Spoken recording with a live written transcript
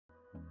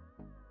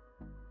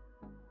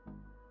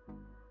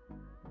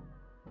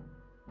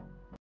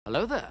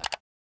Hello there.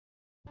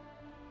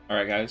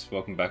 Alright guys,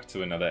 welcome back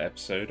to another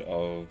episode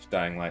of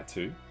Dying Light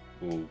 2.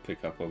 We'll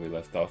pick up where we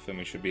left off and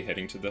we should be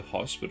heading to the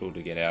hospital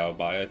to get our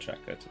bio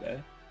tracker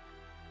today.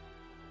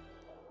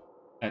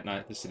 At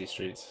night, the city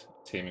streets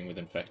teeming with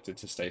infected.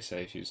 To stay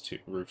safe, use two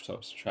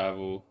rooftops to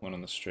travel. One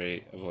on the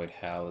street, avoid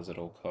howlers at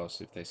all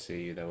costs. If they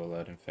see you, they will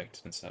alert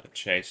infected and start a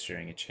chase.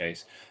 During a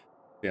chase,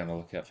 be on the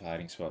lookout for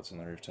hiding spots on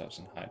the rooftops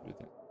and hide with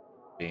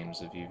beams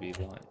of UV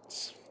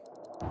lights.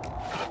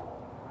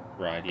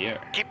 Right here.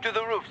 Keep to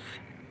the roofs,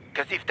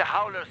 because if the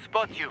howlers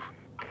spot you...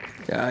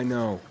 Yeah, I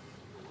know.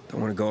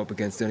 Don't want to go up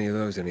against any of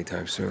those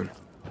anytime soon.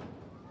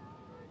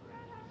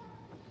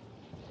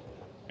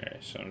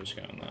 Alright, so I'm just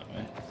going that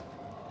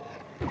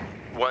way.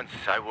 Once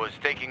I was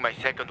taking my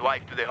second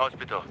wife to the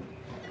hospital.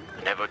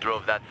 Never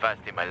drove that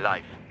fast in my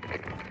life.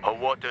 Her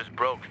waters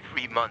broke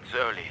 3 months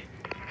early.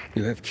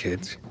 You have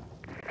kids?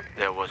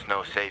 There was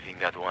no saving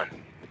that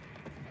one.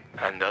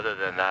 And other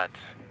than that,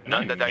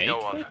 none that I know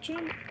of.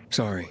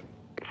 Sorry.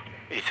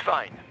 It's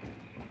fine.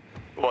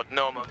 What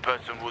normal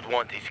person would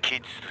want his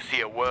kids to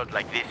see a world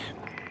like this?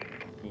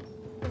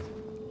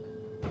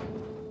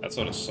 That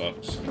sort of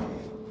sucks.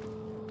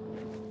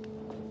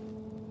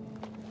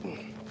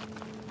 I'm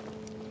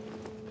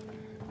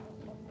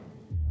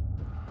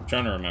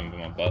trying to remember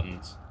my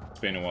buttons. It's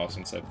been a while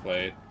since I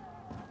played.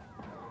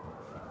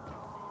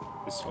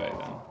 This way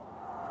then.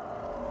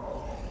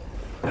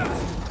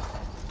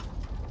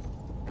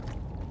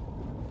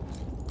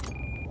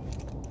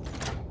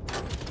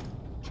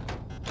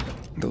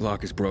 The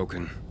lock is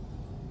broken.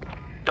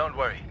 Don't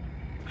worry.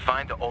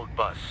 Find the old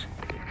bus.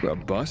 A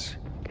bus?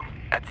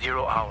 At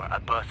 0 hour, a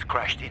bus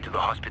crashed into the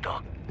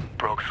hospital.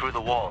 Broke through the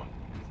wall.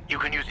 You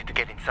can use it to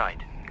get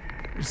inside.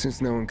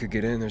 Since no one could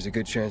get in, there's a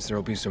good chance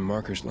there'll be some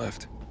markers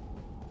left.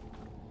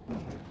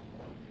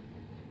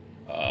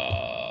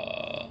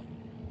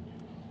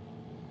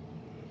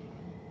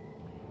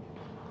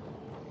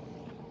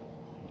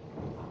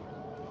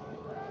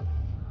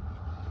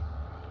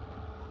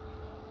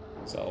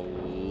 It's a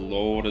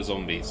load of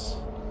zombies.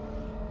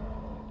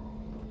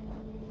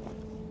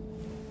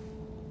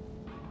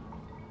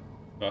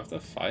 Do I have to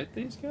fight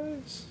these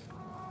guys?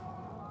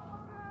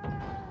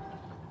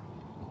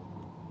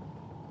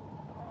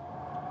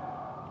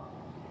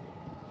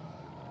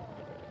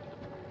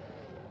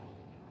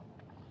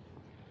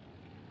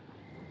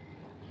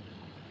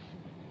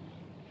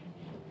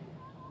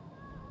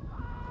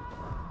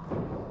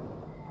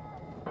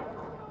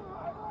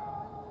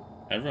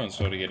 Everyone's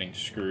sort of getting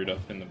screwed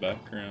up in the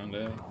background,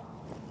 eh?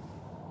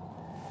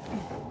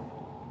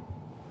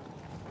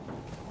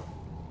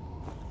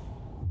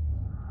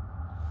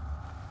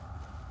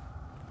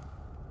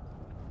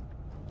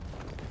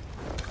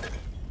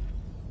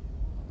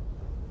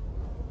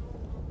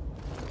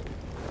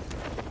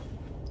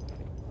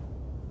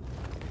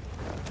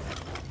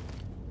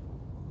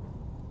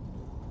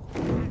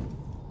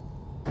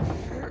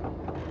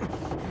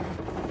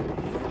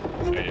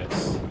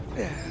 Yes.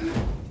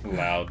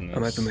 Loudness.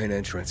 I'm at the main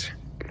entrance.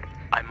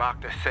 I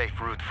marked a safe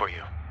route for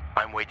you.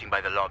 I'm waiting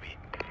by the lobby.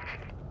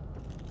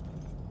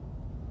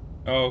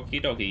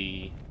 Okie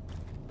dokie.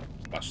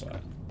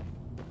 Flashlight.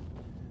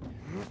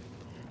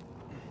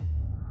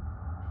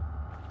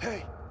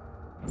 Hey!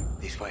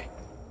 This way.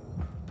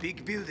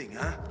 Big building,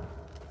 huh?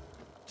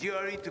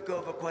 GRE took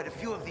over quite a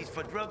few of these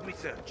for drug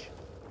research.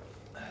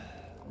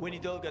 When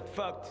it all got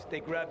fucked, they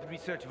grabbed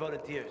research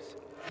volunteers.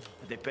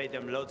 They paid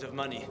them loads of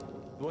money.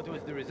 What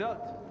was the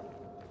result?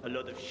 A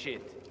lot of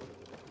shit.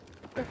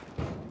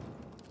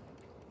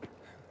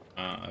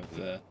 Over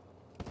there.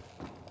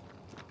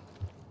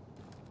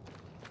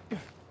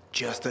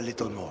 Just a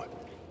little more.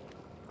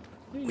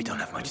 We don't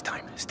have much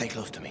time. Stay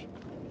close to me.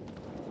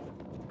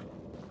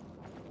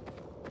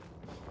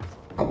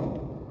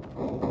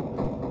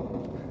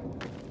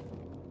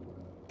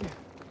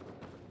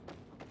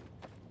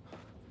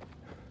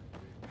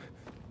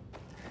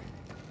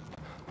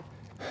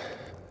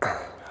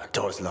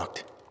 Door's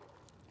locked.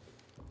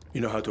 You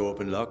know how to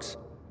open locks?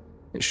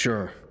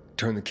 Sure.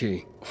 Turn the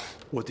key.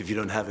 What if you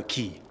don't have a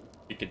key?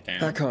 Kick it down.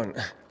 Hakon,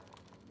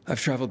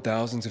 I've traveled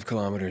thousands of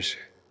kilometers.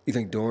 You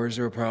think doors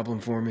are a problem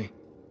for me?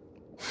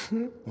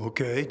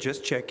 Okay,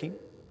 just checking.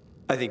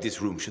 I think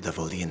this room should have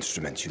all the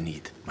instruments you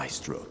need,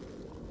 Maestro.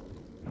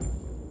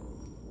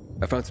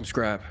 I found some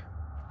scrap.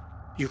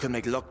 You can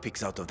make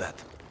lockpicks out of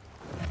that.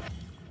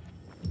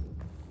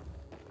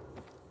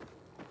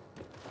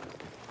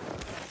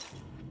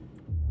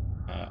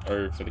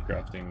 O for the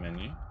crafting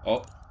menu.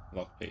 Oh,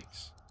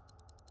 lockpicks.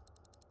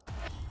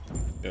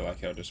 Feel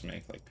like I'll just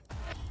make like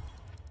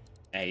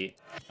 8.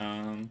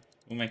 We'll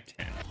make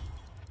 10.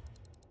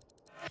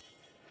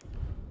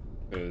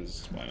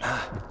 Because why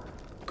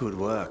not? Good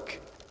work.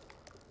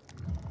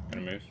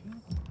 Gonna move?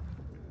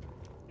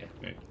 Yeah,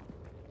 move.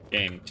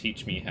 Game,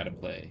 teach me how to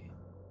play.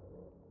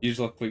 Use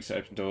lockpicks to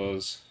open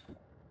doors.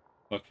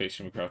 Lockpicks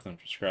can be crafted from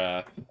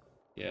scrap.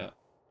 Yeah.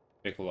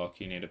 Pick a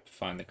lock, you need to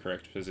find the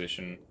correct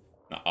position.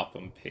 The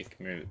upper pick,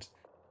 move it.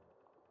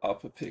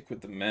 Upper pick with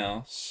the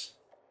mouse.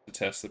 To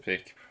test the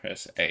pick,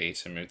 press A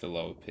to move the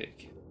lower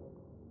pick.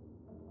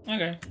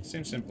 Okay,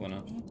 seems simple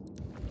enough.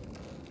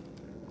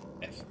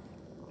 F.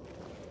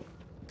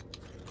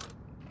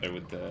 So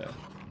with the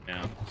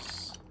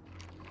mouse.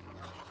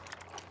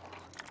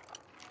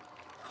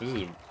 This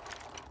is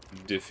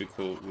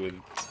difficult with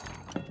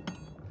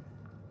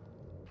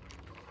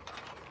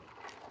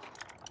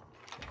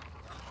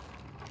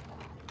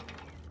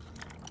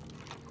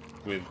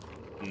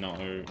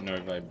no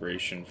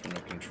vibration from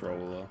the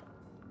controller.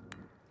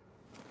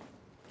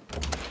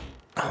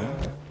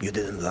 You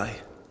didn't lie.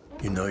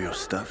 You know your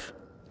stuff.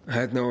 I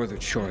had no other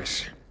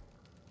choice.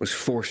 Was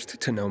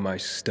forced to know my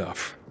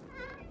stuff.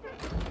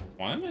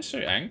 Why am I so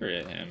angry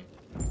at him?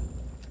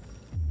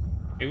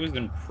 He was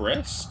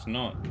impressed,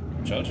 not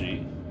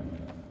judgy.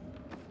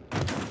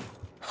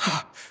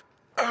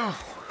 Oh,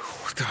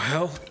 what the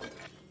hell?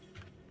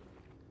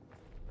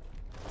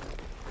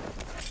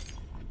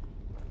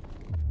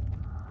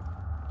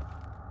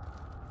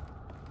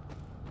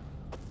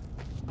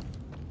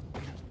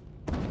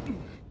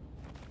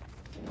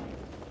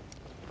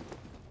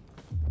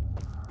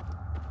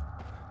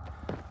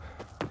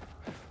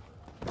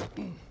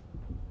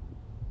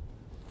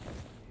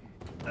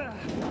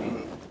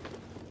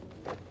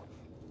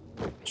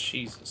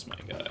 Jesus, my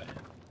guy.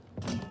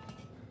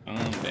 Calm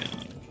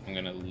down. I'm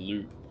gonna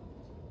loot,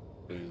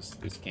 because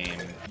this game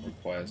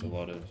requires a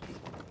lot of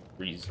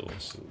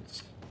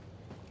resources.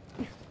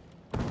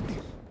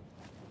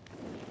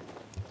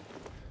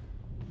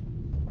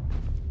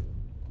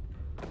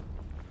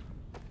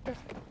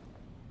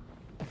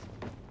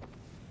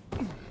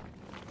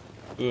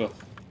 Ugh.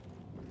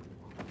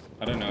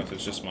 I don't know if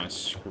it's just my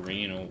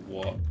screen or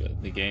what,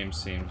 but the game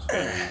seems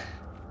very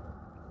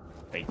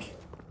fake.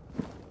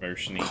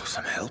 Motiony. Oh,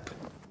 some help?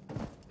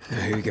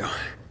 Here you go.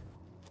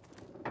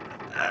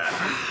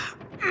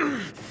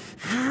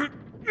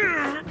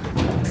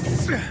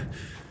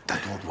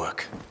 That won't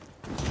work.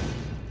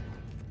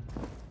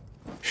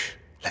 Shh,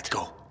 let's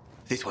go.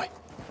 This way.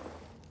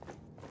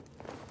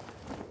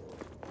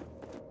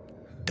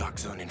 Dark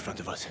zone in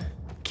front of us.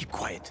 Keep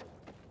quiet.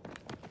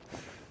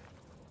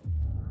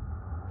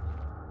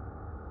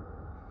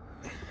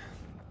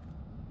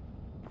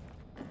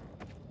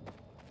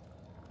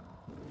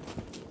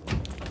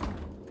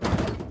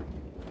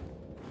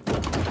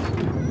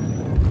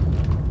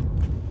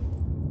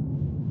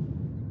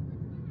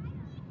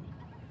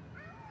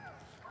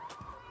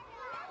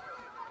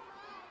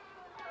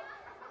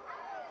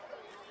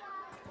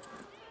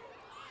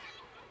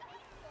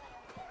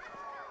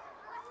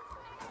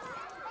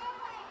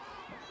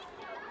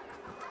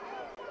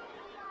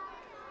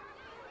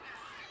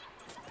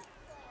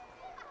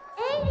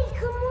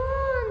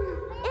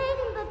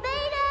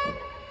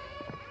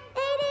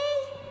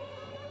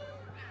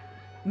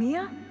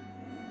 Mia?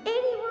 80,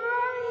 where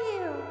are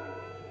you?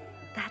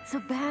 That's a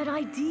bad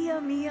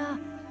idea, Mia.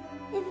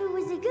 If it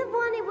was a good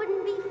one, it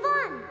wouldn't be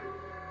fun.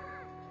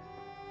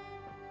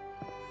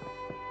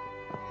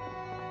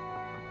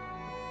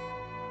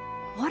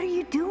 What are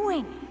you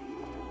doing?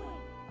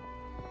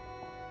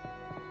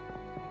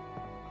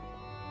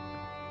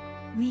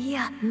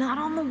 Mia, not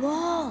on the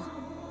wall.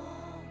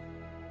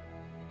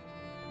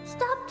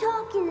 Stop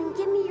talking and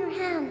give me your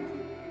hand.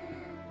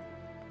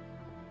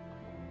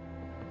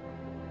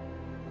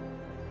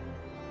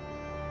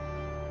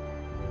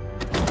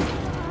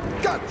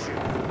 Gotcha!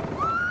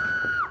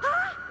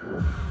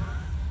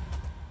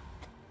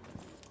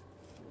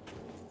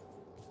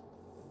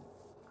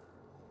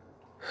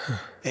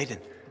 Aiden.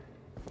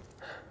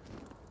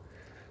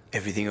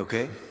 Everything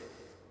okay?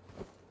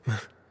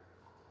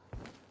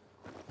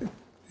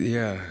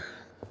 Yeah.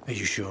 Are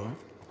you sure?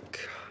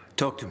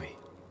 Talk to me.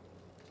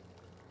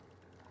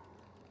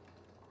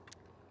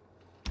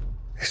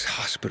 This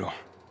hospital.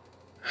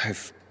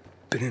 I've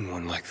been in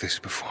one like this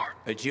before.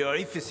 A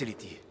GRE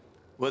facility.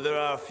 Well, there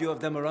are a few of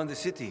them around the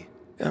city.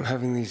 I'm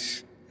having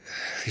these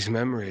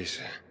memories.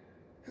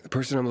 The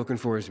person I'm looking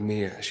for is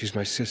Mia. She's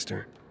my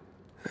sister.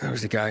 There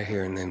was a guy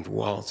here named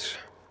Waltz.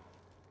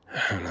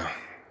 I don't know.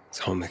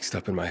 It's all mixed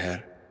up in my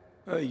head.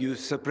 You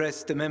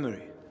suppressed the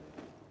memory.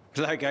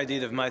 Like I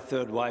did of my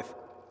third wife.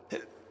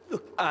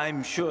 Look,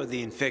 I'm sure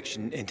the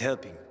infection ain't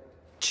helping.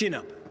 Chin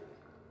up.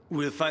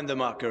 We'll find the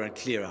marker and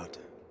clear out.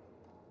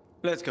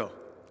 Let's go.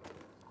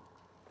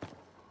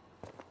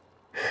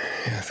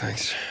 Yeah,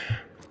 thanks.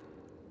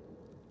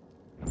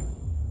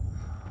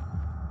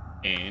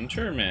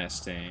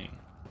 Interesting.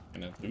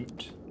 Gonna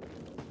loot.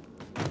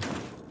 I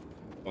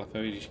love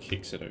how he just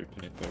kicks it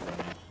open if we're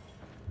running.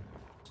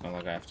 It's not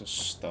like I have to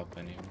stop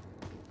anymore.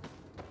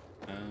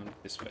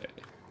 This way.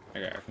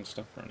 Okay, I can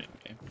stop running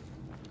again.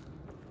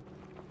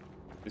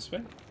 This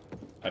way?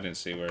 I didn't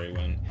see where he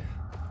went.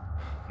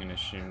 I'm gonna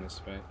assume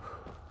this way.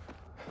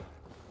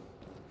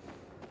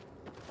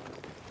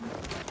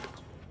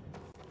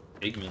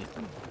 Pigment.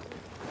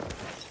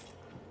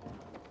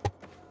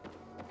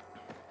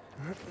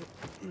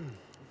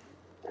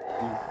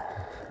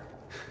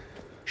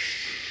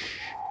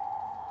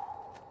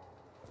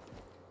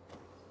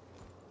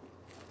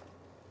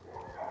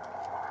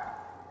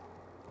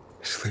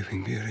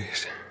 Sleeping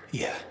Beauties.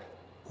 Yeah,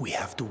 we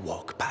have to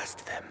walk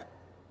past them.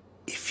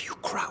 If you You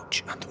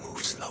crouch and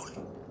move slowly.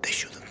 They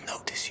shouldn't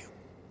notice you.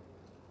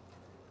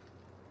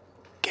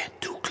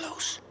 Get too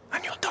close,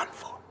 and you're done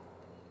for.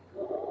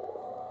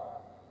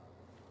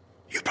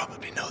 You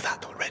probably know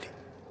that already.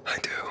 I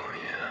do,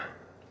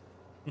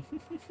 yeah.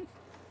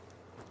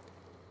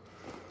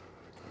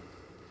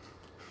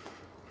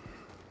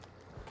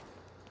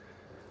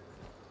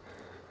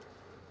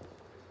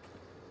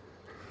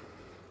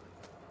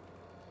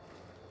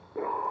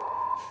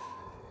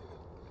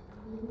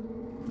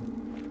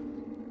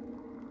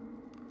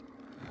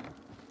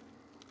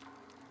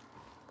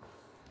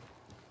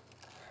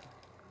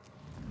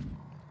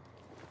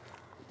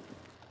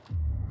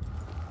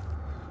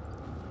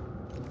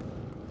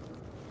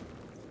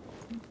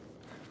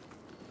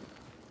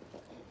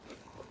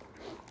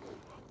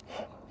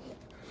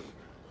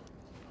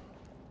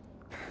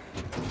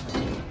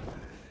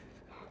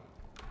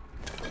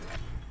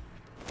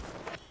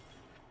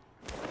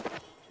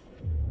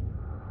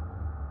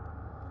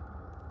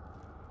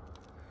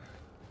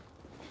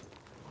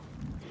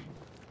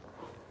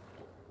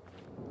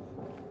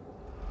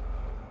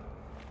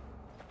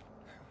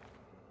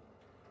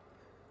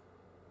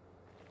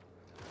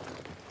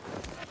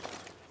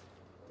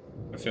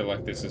 I feel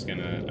like this is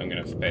I'm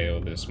gonna fail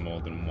this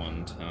more than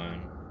one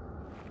time.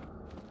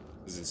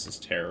 Because this is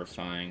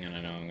terrifying and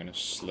I know I'm gonna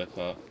slip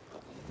up.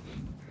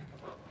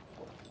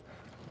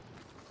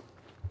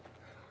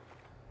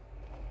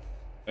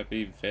 But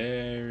be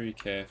very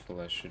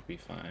careful, I should be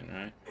fine,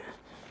 right?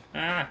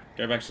 Ah!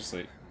 Go back to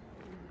sleep.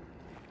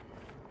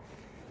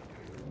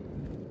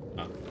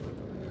 Oh.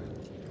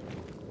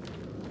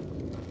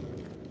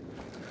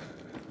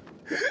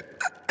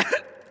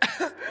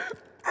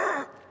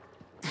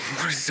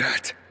 What is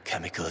that?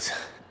 Chemicals.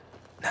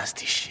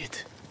 Nasty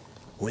shit.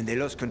 When they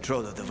lost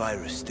control of the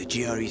virus, the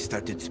GRE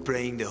started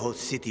spraying the whole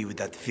city with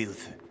that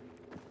filth.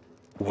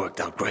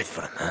 Worked out great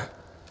for them, huh?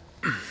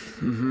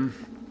 Mm-hmm.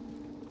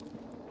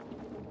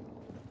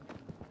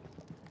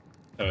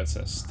 So it's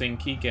a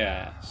stinky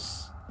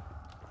gas.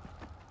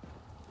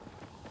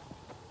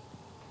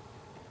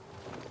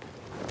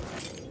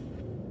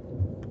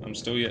 I'm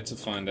still yet to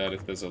find out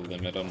if there's a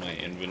limit on my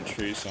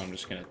inventory, so I'm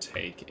just gonna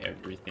take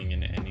everything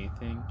and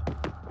anything.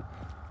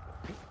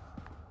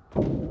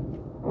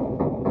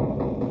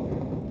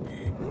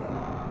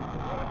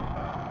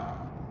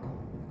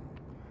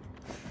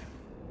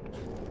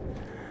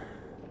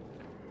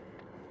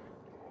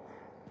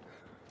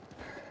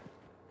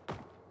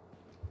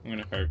 I'm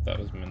gonna hope that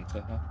was meant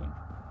to happen.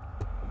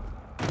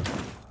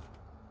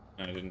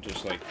 I didn't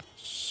just, like,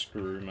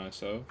 screw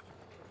myself.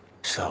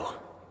 So,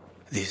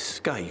 this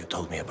guy you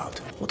told me about,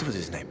 what was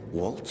his name?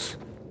 Waltz?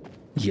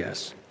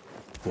 Yes.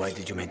 Why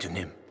did you mention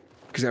him?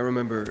 Because I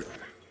remember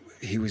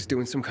he was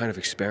doing some kind of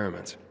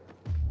experiment.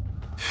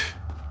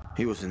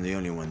 He wasn't the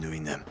only one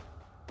doing them.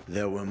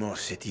 There were more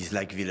cities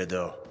like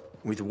Villador,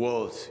 with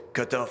walls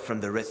cut off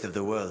from the rest of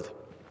the world.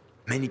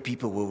 Many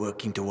people were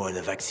working toward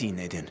a vaccine,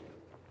 Aiden.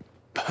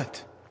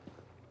 But,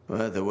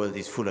 well, the world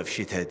is full of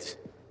shitheads.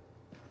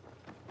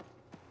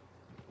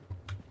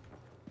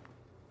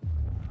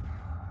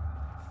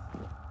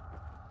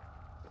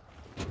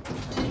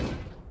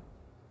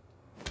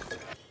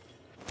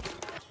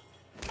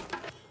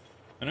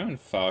 I know in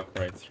Far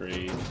Cry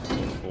 3 or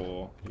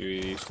 4, you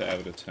used to be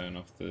able to turn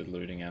off the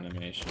looting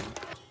animation.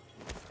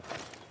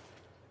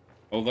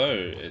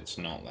 Although it's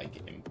not,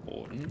 like,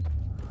 important.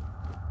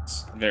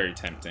 It's very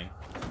tempting.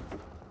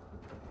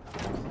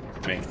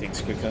 Make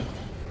things quicker.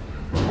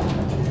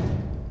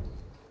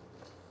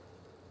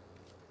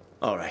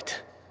 All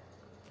right.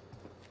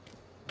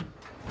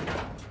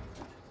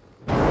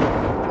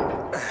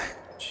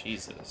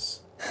 Jesus.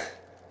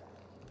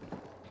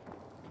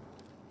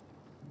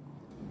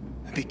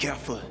 Be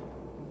careful.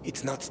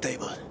 It's not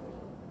stable.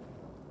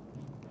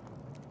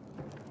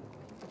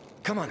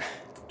 Come on. Do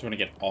you want to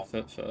get off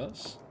it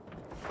first?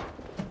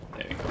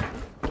 There we go.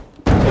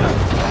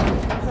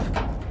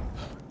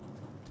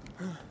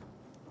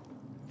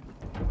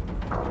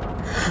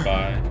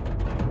 Bye.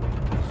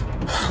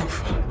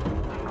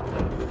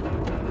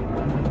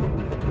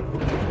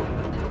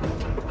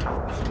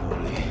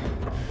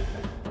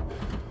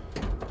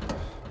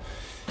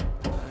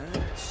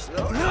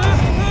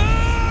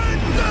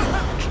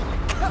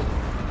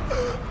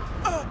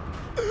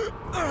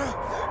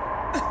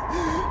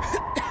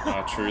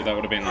 Oh, true, that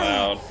would have been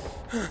loud.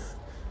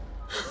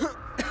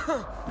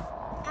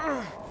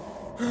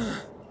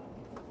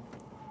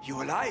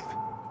 You alive?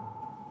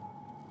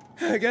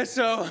 I guess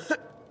so.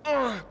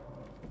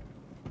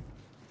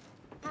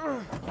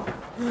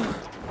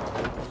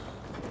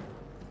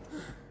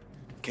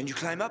 Can you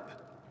climb up?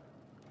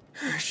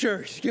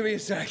 Sure, just give me a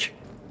sec.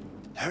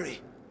 Hurry.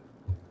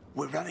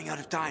 We're running out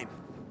of time.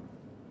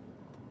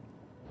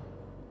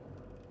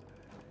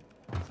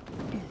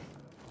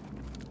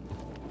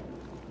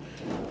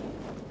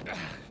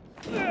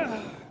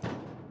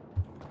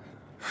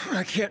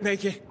 I can't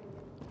make it.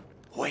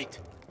 Wait.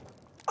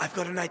 I've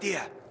got an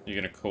idea.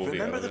 You're gonna call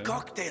Remember the the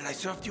elevator? cocktail I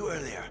served you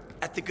earlier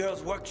at the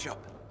girls'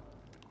 workshop?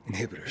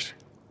 Inhibitors.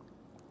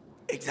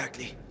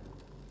 Exactly.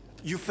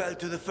 You fell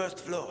to the first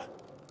floor.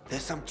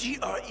 There's some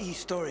GRE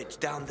storage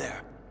down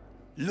there.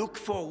 Look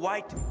for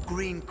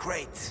white-green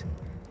crates.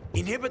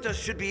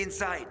 Inhibitors should be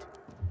inside.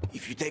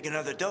 If you take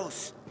another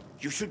dose,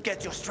 you should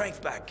get your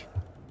strength back.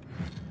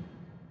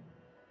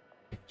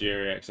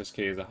 GRE access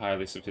key is a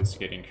highly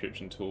sophisticated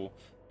encryption tool.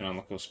 Can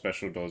unlock all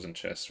special doors and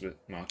chests with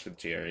marked with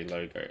GRE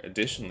logo.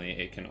 Additionally,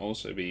 it can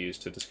also be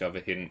used to discover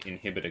hidden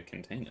inhibitor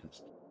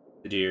containers.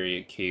 The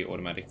GRE key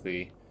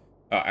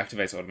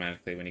activates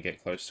automatically when you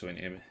get close to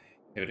an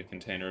inhibitor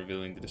container,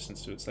 revealing the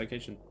distance to its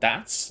location.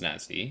 That's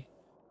snazzy.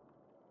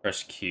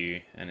 Press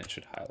Q and it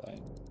should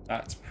highlight.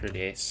 That's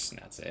pretty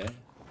snazzy.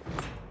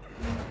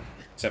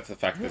 Except for the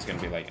fact there's going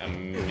to be like a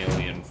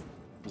million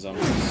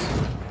zombies.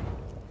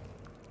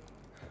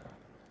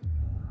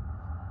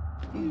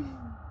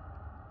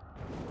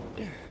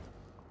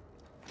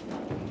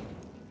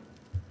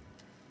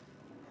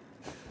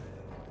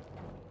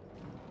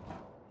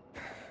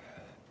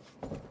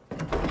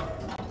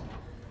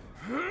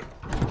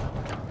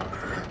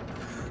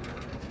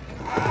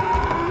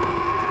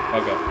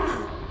 Okay.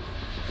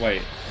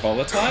 Wait,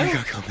 volatile? We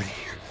got company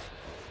here.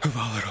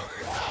 Volatile.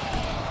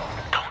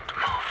 Don't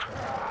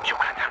move. You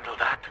can't handle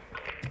that.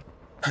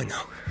 I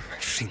know.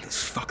 I've seen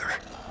this fucker.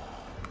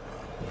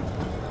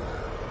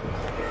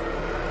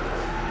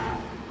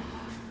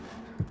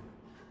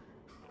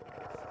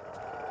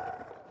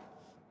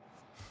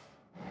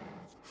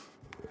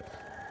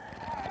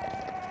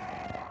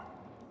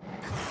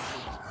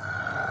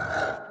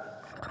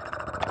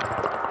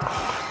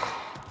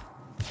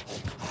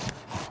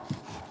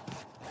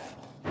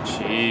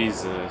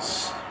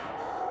 Jesus.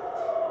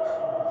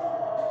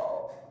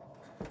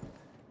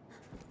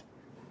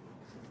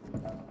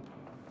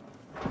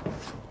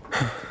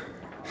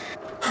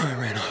 I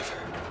ran off.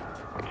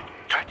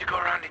 Try to go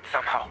around it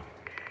somehow.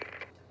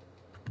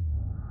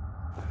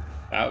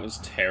 That was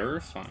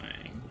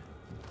terrifying.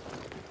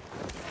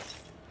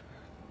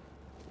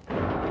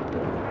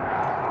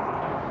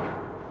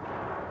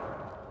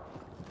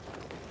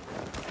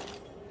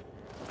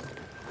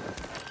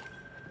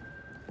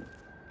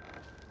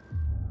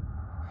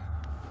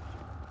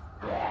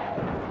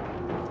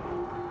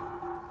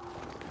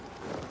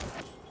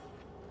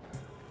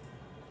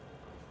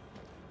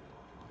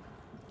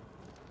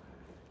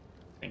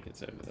 I think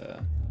it's over there.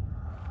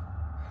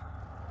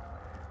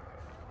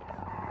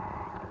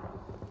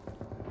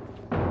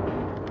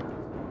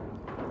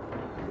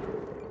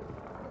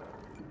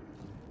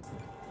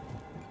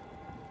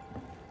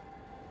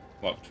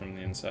 Locked from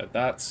the inside.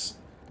 That's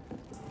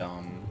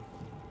dumb.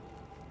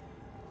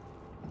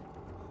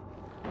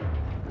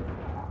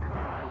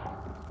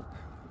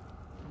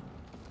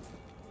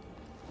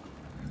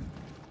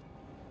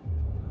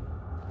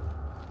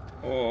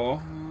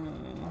 Oh.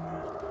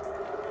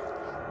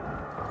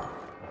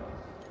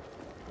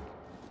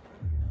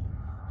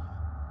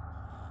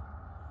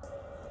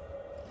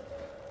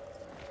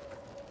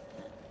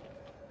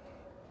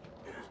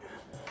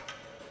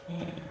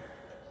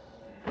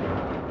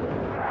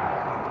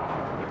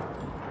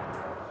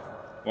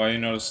 Why are you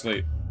not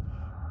asleep?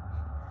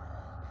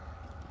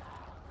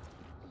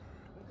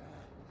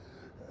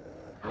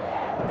 Go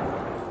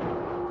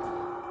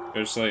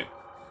to sleep.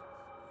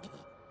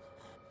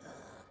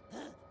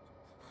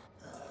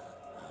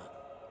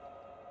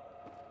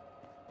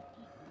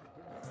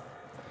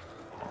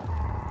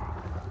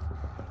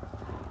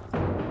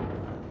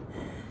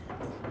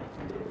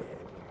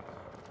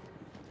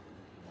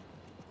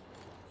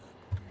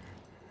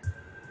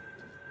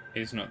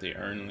 He's not the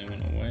only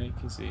one awake,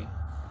 is he?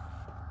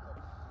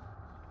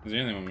 He's the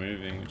only one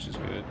moving, which is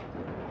good.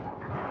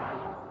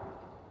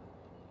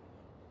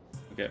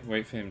 Okay,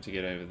 wait for him to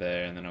get over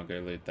there, and then I'll go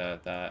loot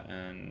that,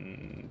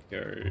 and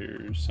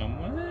go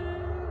somewhere.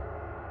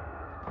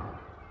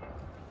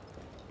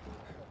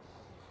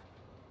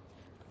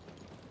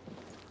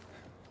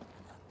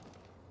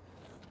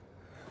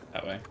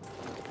 That way.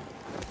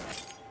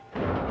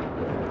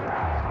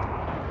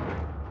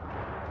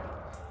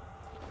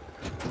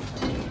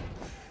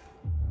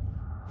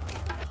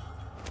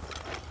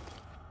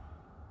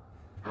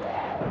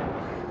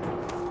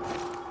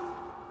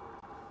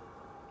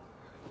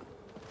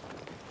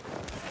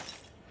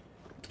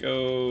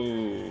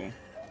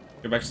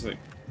 Go back to sleep.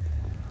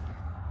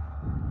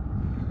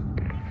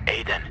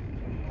 Aiden,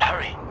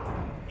 hurry.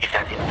 If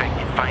that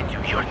infected finds you,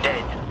 you're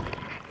dead.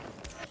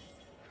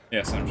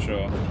 Yes, I'm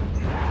sure.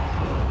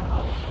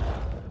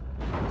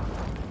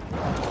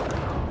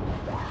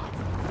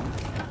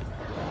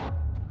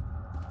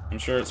 I'm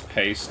sure it's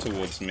paced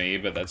towards me,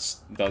 but that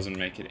doesn't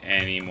make it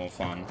any more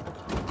fun.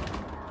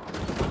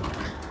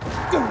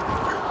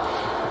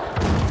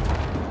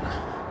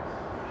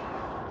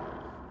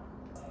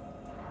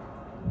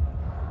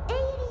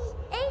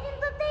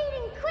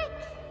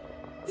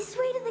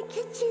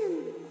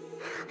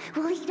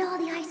 We'll eat all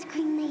the ice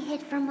cream they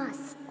hid from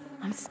us.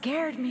 I'm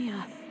scared,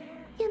 Mia.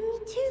 Yeah, me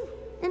too.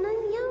 And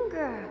I'm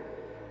younger.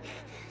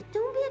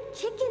 Don't be a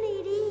chicken,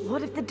 Edie.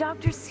 What if the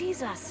doctor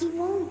sees us? He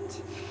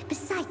won't.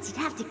 Besides, he'd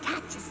have to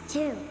catch us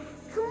too.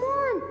 Come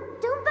on,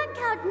 don't back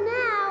out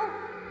now.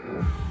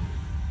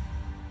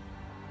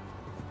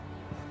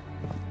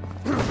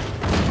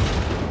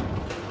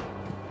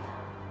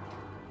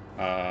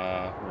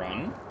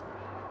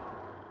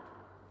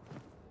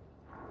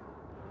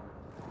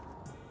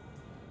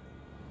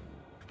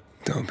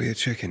 be a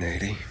chicken,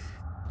 80.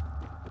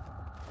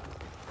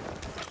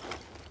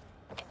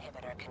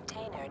 Inhibitor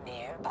container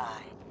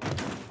nearby.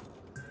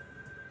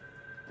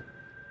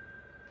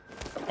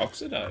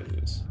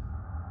 Oxidizers.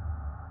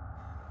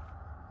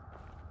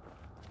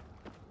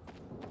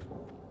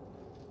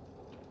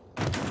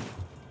 A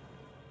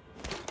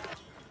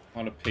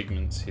lot of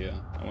pigments here.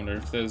 I wonder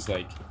if there's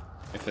like,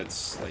 if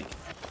it's like,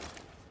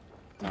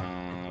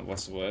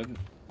 what's the word?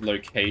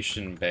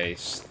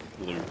 Location-based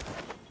loot.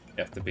 You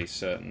have to be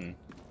certain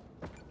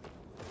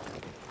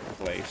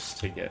place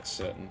to get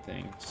certain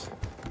things.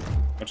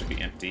 Watch it be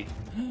empty.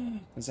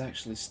 There's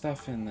actually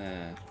stuff in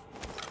there.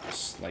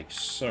 Just like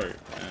soap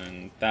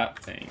and that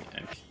thing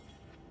and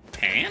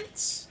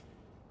pants.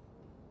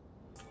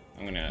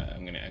 I'm gonna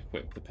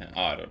equip the pants.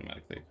 Oh, it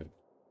automatically equip.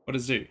 What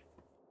does it do?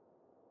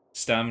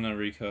 Stamina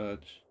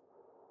recharge.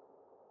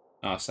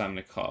 Oh,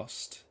 stamina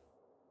cost.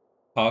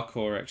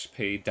 Parkour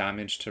XP,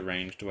 damage to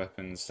ranged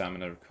weapons,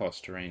 stamina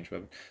cost to ranged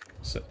weapons.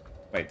 So,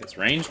 wait, there's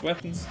ranged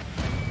weapons?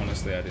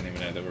 Honestly, I didn't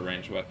even know there were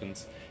ranged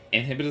weapons.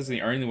 Inhibitors are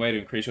the only way to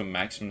increase your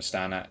maximum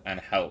stamina and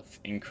health.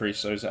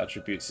 Increase those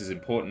attributes is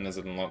important as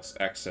it unlocks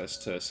access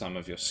to some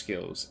of your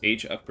skills.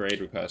 Each upgrade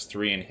requires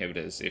 3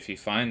 inhibitors. If you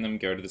find them,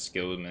 go to the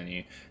skill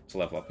menu to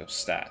level up your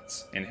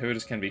stats.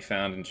 Inhibitors can be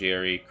found in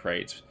GRE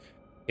crates,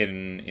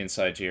 hidden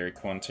inside GRE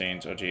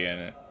quarantines or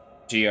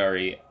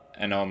GRE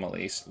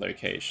anomalies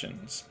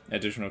locations.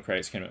 Additional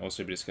crates can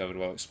also be discovered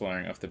while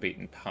exploring off the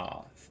beaten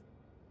path.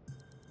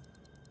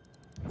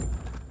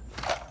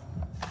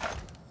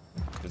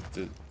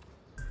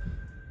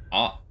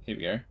 Ah, here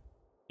we go.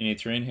 You need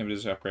 3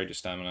 inhibitors to upgrade your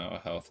stamina or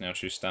health. Now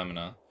choose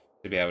stamina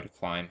to be able to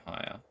climb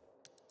higher.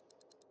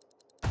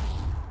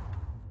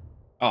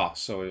 Ah,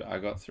 so I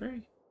got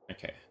 3?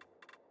 Okay.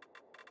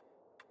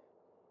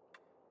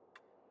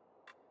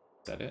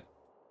 Is that it?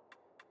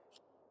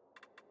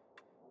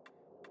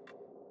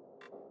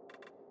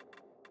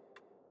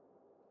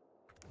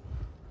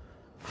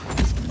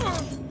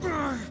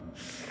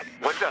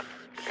 What's up?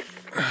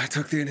 I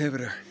took the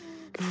inhibitor.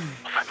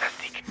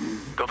 Fantastic.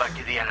 Go back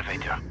to the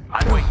elevator.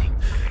 I'm waiting.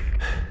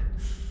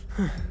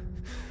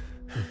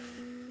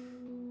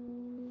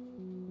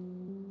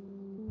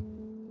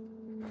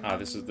 Ah,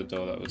 this is the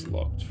door that was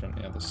locked from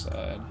the other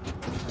side.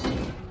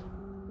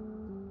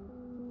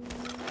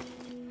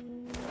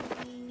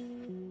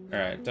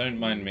 Alright, don't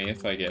mind me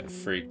if I get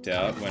freaked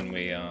out when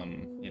we,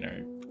 you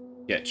know,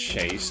 get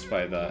chased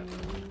by that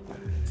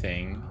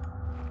thing.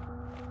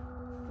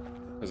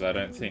 Because I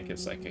don't think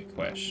it's like a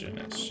question,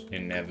 it's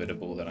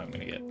inevitable that I'm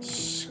gonna get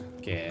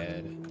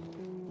scared.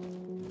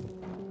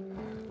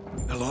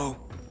 Hello?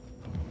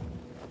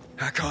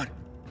 Hakon?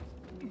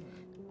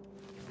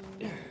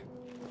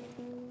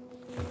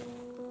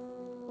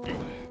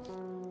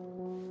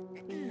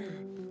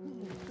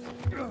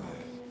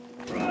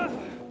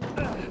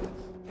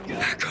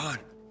 Hakon!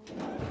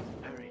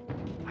 Hurry.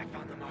 I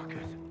found the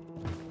markers.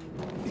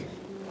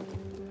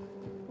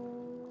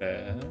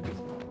 There.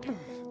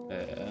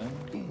 There.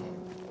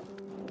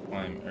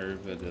 Climb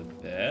over to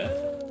there.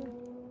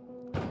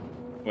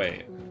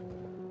 Wait.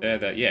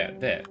 There. Yeah,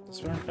 there.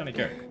 That's where I'm trying to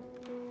go.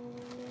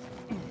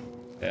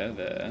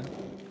 There.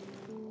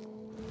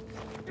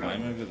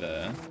 Climb over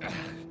there.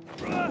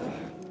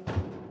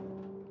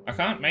 I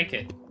can't make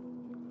it.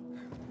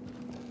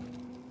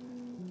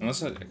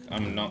 Unless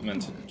I'm not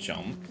meant to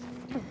jump.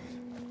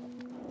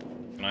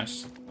 Can I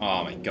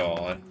oh my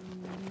god.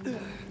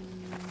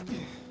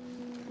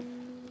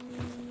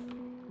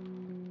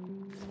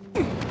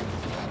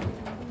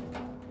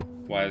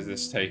 Why is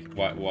this take?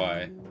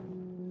 Why?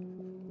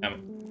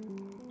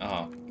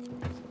 Oh.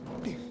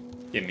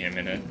 Give me a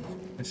minute.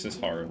 This is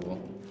horrible.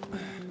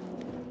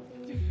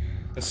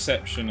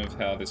 Perception of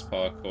how this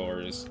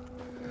parkour is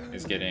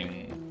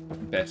getting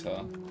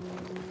better.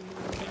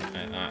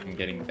 I'm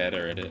getting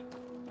better at it.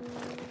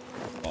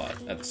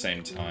 But at the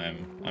same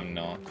time, I'm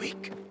not.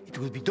 Quick. It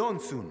will be done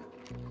soon.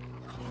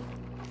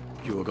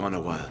 You were gone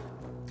a while.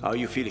 How are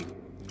you feeling?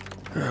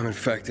 I'm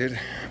infected,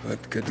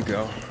 but good to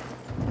go.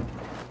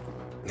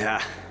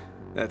 Yeah,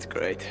 that's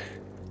great.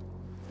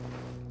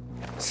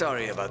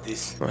 Sorry about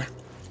this. What?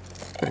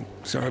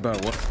 Sorry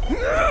about what?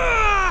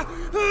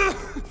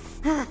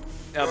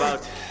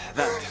 About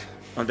that.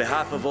 On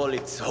behalf of all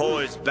its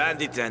whores,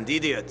 bandits, and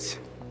idiots,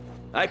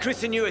 I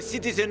christen you a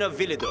citizen of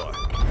Villador.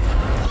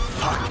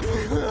 Fuck.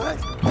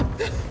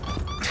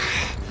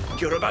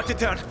 You're about to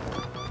turn.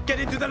 Get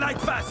into the light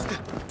fast.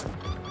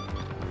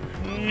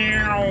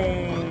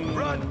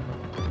 Run.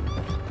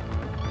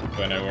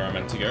 Do I know where I'm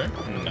meant to go?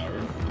 No.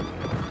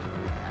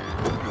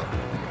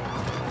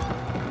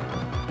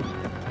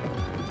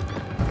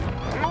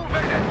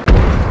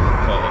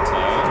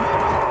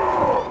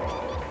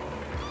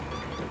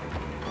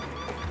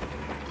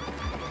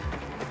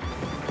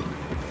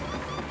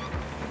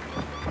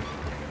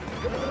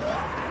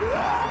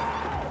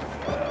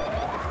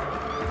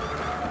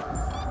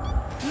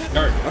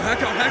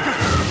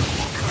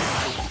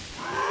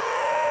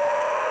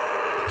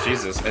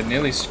 Jesus, it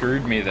nearly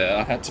screwed me there.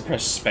 I had to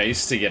press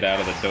space to get out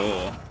of the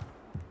door.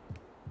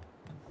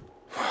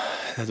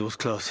 That was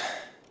close.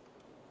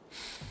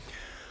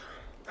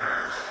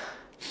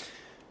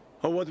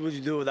 Or what would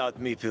you do without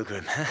me,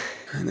 Pilgrim?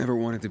 I never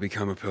wanted to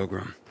become a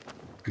pilgrim.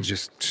 I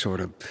just sort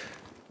of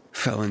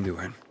fell into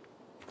it.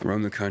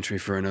 Roamed the country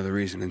for another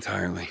reason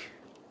entirely.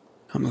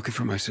 I'm looking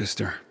for my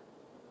sister.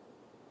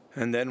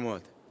 And then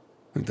what?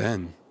 And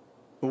then,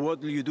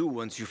 What will you do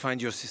once you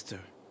find your sister?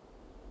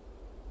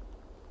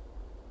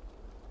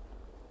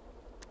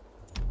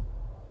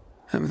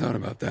 haven't thought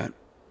about that.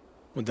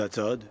 Well, that's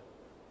odd.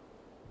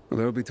 Well,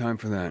 there'll be time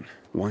for that,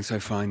 once I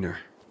find her.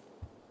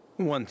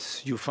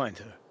 Once you find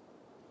her.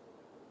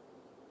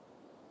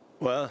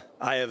 Well,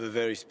 I have a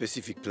very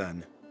specific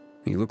plan.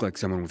 You look like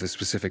someone with a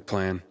specific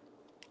plan.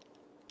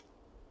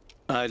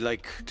 I'd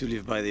like to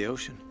live by the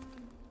ocean.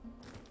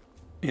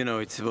 You know,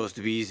 it's supposed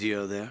to be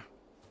easier there.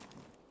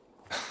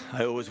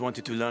 I always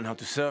wanted to learn how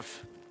to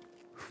surf.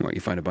 What, you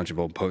find a bunch of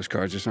old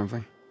postcards or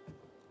something?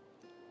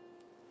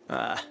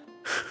 Ah,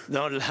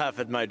 don't laugh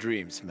at my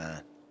dreams,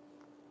 man.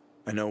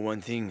 I know one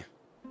thing.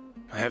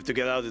 I have to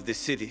get out of this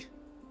city.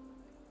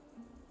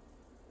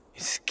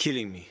 It's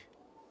killing me,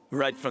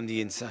 right from the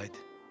inside.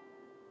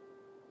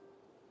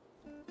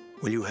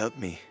 Will you help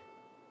me?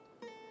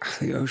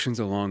 The ocean's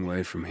a long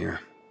way from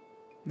here.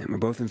 And we're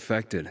both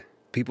infected.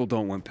 People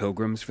don't want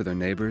pilgrims for their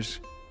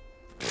neighbors.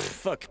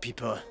 Fuck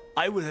people.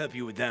 I will help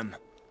you with them.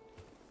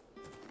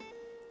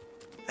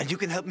 And you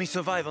can help me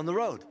survive on the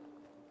road.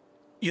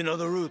 You know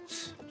the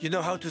routes. You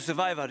know how to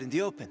survive out in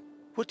the open.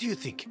 What do you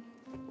think?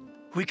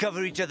 We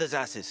cover each other's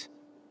asses.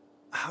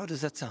 How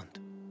does that sound?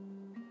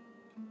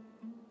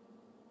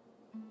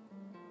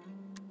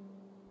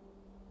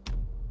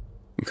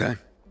 Okay,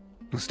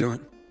 let's do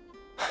it.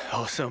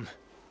 Awesome.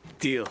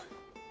 Deal.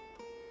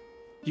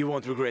 You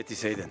won't regret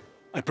this, Aiden.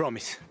 I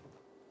promise.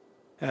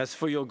 As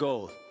for your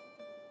goal,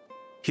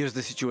 here's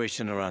the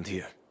situation around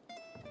here.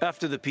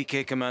 After the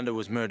PK commander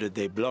was murdered,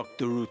 they blocked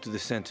the route to the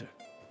center.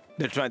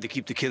 They're trying to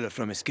keep the killer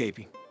from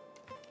escaping.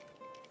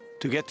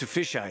 To get to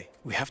Fisheye,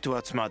 we have to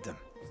outsmart them.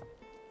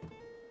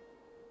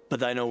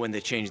 But I know when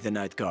they change the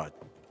night guard.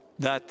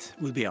 That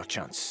will be our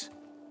chance.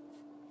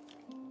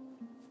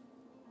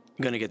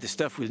 I'm gonna get the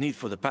stuff we'll need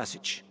for the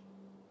passage.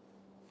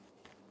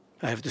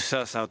 I have to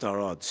suss out our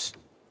odds.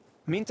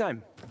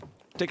 Meantime,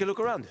 take a look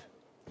around.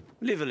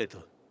 Live a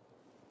little.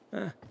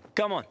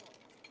 Come on.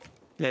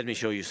 Let me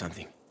show you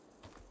something.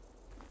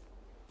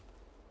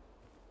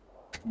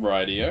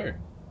 Rightio.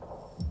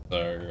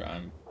 So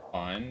I'm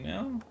fine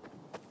now.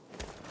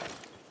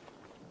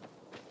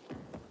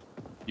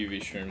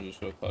 UV shrooms are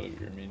still part of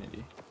your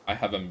immunity. I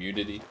have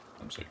immunity.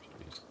 I'm so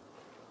confused.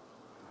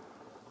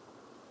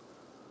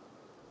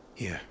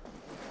 Here.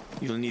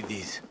 You'll need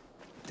these.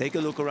 Take a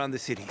look around the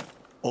city.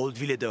 Old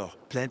Villedor.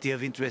 Plenty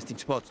of interesting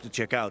spots to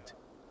check out.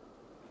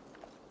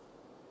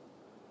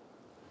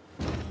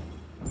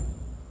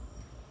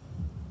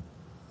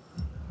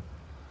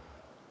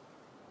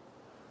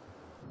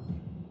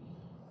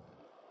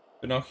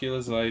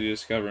 Binoculars allow you to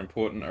discover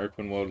important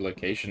open world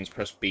locations.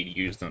 Press B to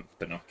use them.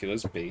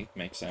 Binoculars, B,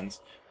 makes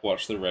sense.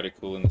 Watch the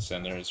reticle in the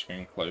center of the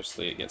screen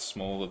closely. It gets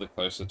smaller the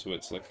closer to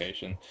its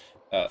location.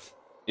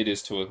 It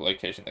is to a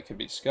location that can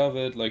be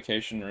discovered.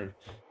 Location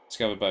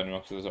discovered by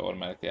binoculars are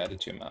automatically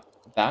added to your map.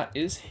 That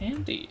is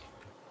handy.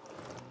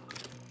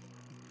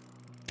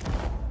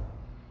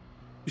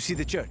 You see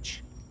the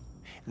church?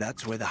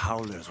 That's where the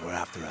Howlers were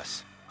after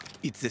us.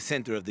 It's the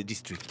center of the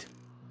district.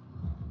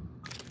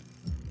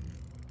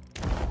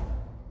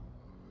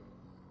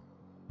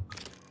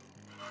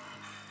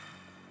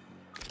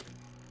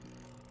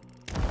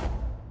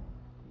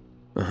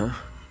 Uh-huh.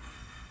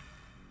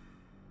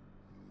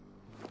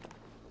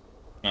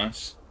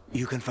 Nice.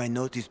 You can find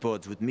notice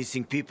boards with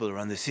missing people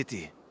around the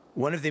city.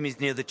 One of them is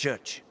near the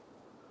church.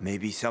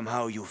 Maybe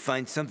somehow you'll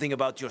find something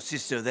about your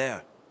sister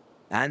there.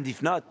 And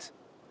if not,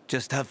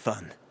 just have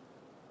fun.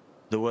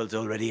 The world's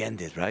already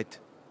ended, right?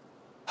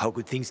 How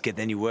could things get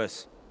any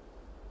worse?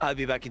 I'll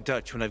be back in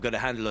touch when I've got a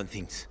handle on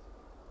things.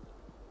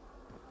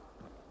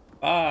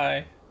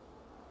 Bye.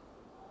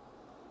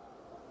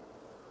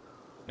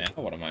 Now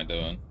what am I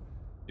doing?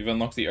 You've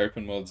unlocked the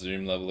open world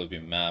zoom level of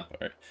your map.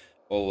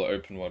 All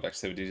open world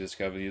activities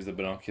discovered use the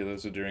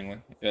binoculars or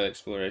during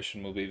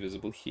exploration will be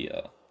visible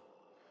here.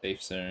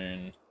 Safe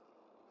zone.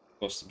 Of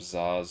course the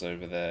bazaar's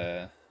over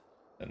there.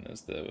 Then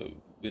there's the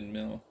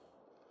windmill.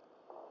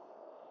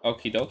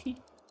 Okie dokie.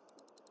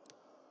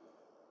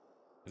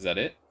 Is that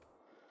it?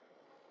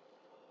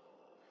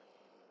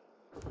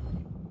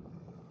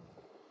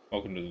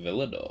 Welcome to the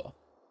Villedor.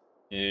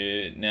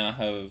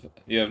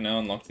 You have now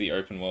unlocked the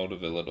open world of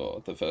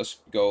Villedor. The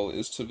first goal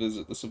is to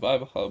visit the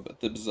survivor hub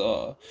at the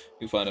Bazaar.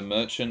 You'll find a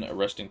merchant, a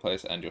resting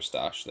place, and your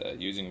stash there.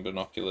 Use your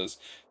binoculars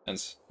and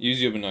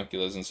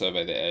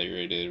survey the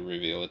area to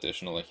reveal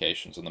additional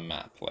locations on the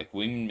map, like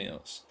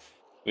windmills,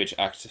 which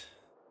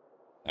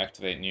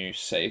activate new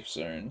safe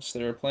zones.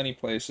 There are plenty of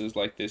places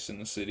like this in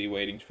the city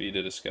waiting for you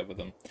to discover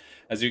them.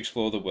 As you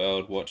explore the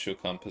world, watch your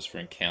compass for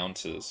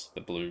encounters,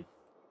 the blue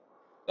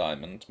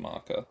diamond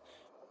marker.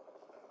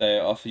 They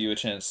offer you a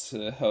chance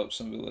to help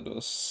some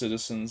Villedor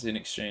citizens in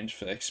exchange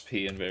for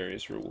XP and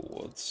various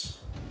rewards.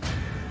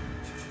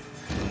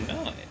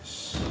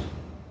 Nice.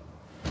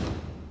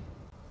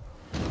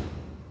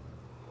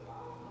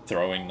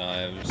 throwing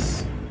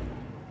knives.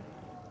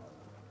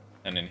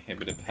 An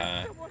inhibitor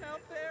pack.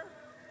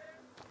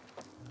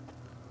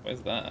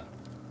 Where's that?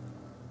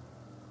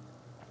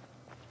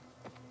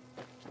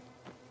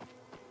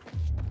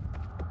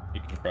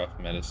 You can craft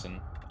medicine.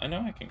 I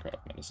know I can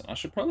craft medicine. I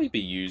should probably be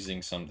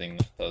using something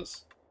that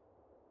does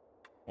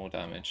more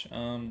damage.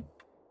 How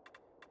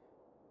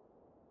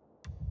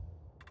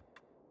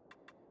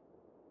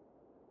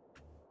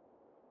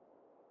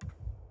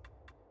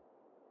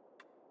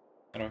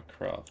do I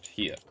craft?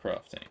 Here,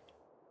 crafting.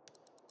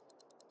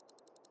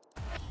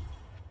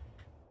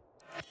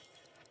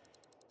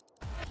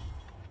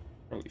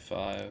 Probably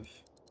 5.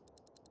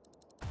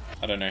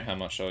 I don't know how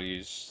much I'll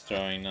use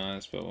throwing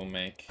knives, but we'll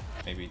make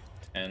maybe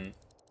 10.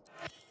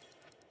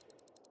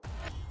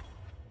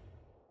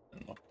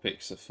 And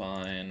lockpicks are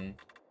fine.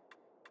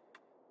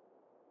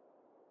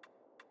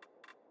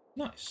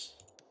 Nice.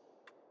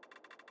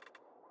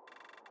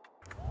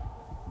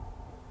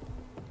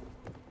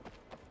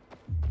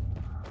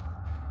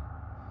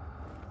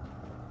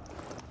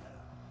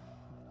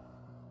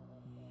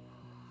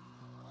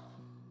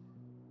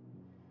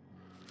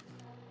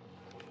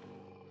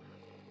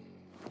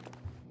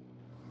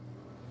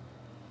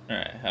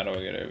 Alright, how do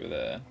I get over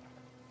there?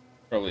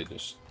 Probably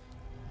just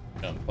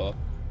jump up.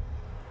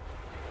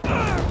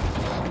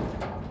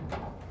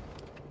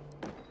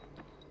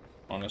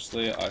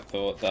 Honestly, I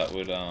thought that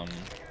would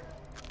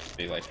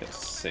be like a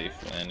safe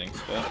landing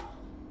spot.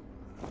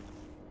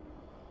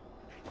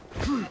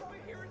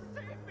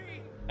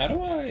 How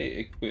do I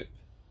equip?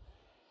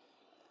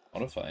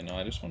 Modify? No,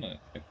 I just want to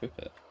equip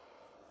it.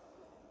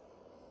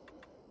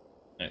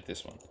 No,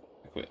 this one.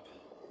 Equip.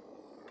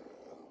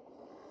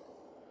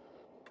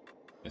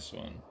 This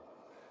one.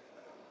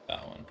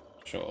 That one.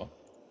 Sure.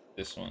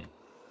 This one.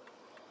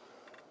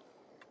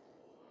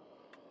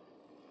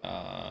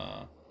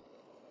 That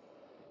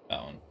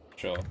one.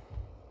 Sure.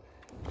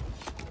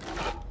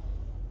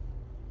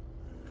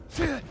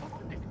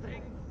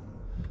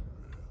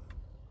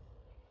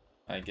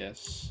 I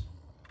guess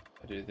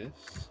I do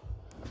this.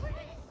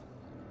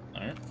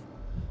 No.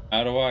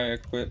 How do I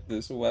equip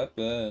this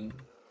weapon?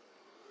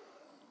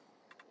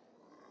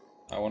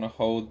 I want to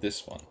hold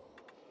this one.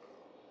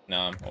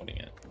 Now I'm holding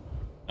it.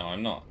 No,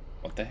 I'm not.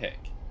 What the heck?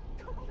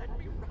 Don't let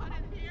me run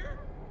in here.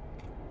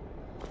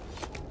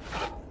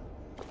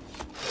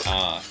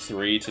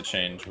 3 to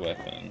change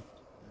weapon.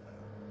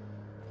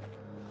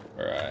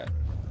 Alright.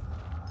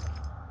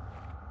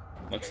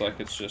 Looks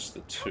like it's just the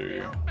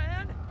 2.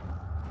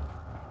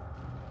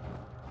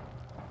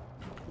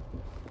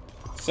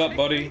 What's up,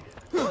 buddy?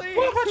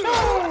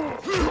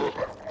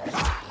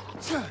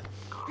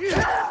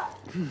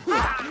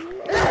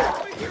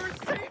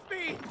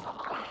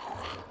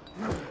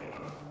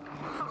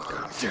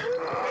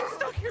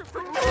 Stuck here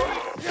for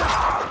days.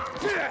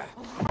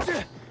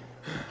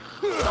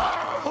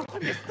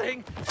 Open this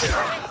thing.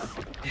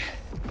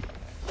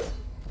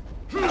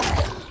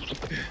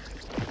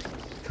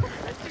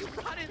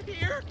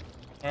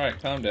 Alright,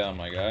 calm down,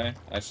 my guy.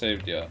 I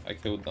saved you. I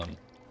killed them.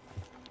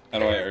 How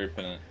do I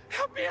open it?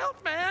 Help me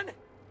out, man!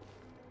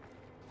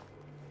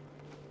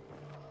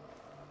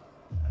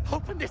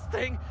 Open this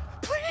thing,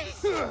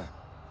 please!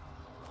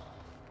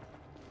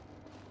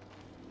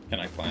 Can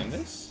I climb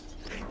this?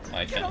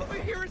 I Get can. over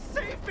here and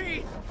save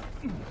me!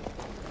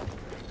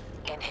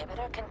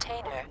 Inhibitor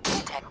container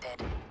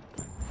detected.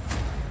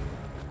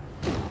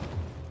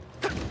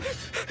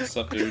 What's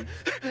up, dude?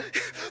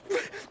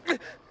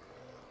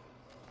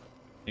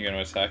 You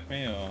gonna attack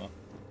me, or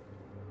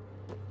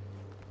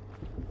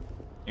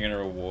you gonna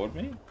reward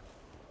me?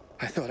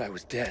 I thought I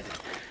was dead.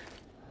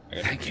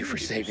 Thank you for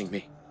saving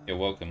me. You're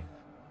welcome.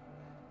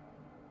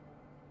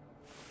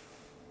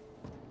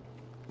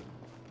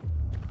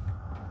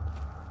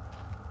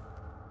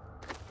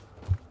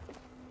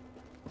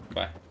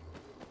 Bye.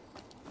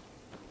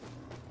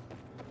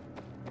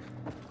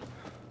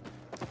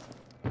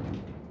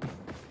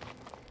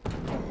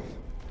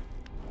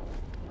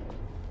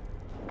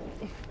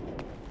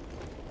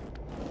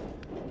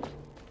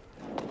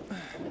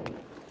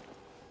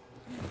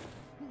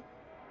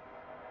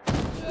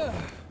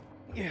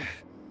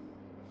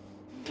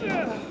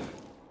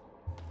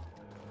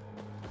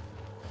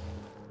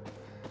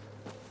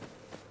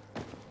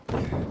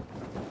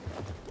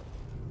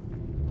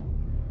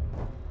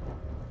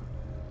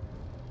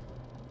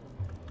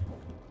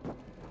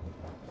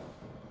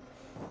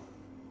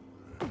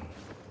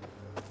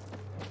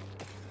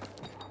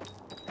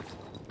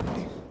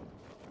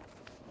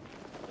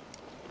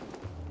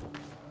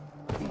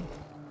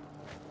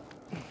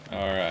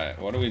 Alright,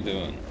 what are we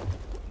doing?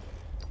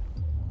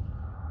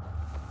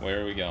 Where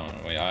are we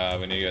going? We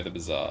need to go to the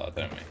Bazaar,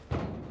 don't we?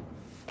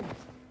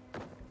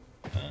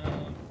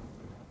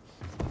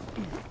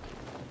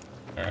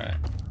 Alright.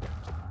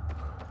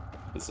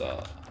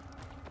 Bazaar.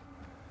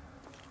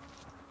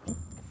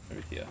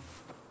 Over here.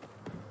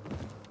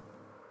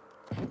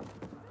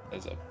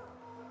 There's a...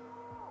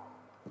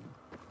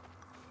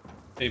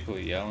 People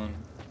yelling.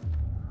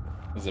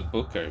 There's a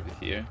book over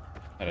here.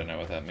 I don't know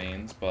what that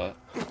means, but...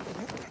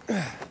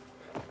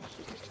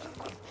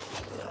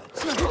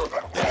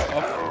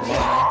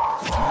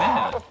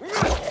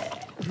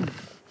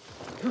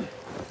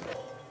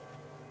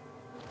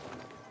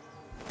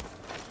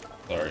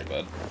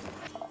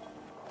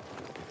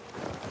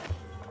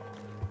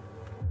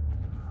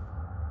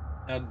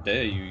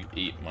 dare you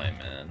eat my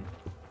man?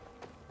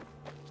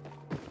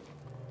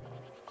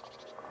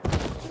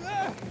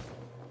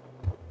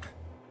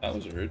 That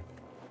was rude.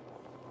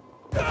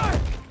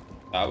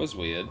 That was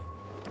weird.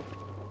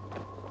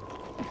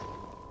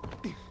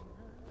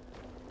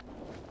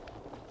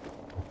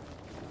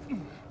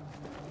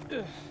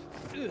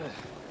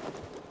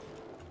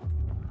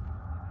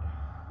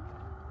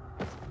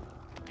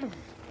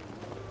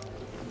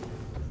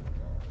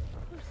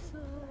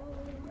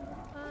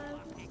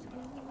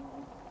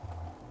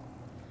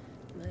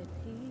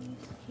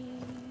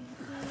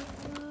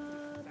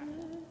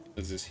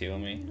 Does this heal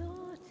me?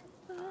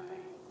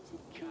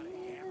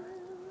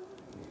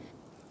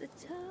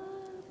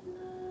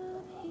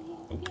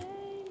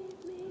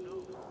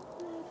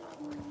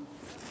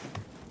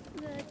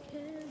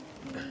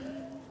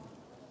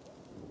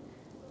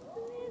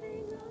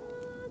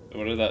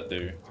 What did that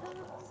do?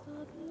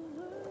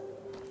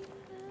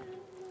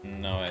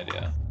 No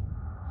idea.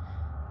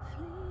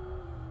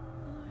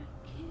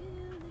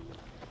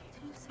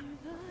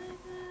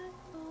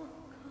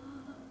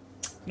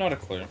 Not a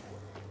clue.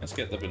 Let's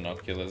get the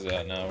binoculars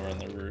out now. We're on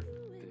the roof.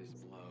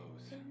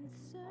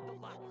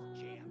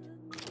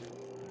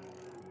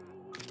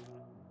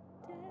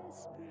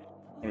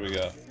 What do we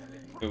got?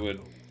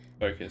 Good.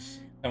 Focus.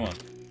 Come on.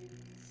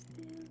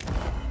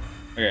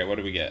 Okay, what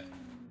do we get?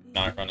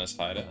 Night Runner's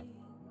hideout.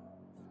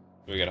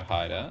 Do we get a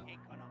hideout?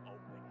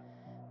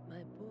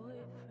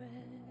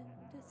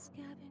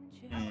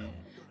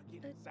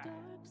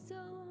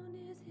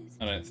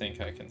 I don't think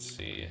I can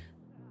see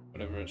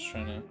whatever it's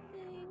trying to...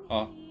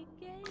 Oh.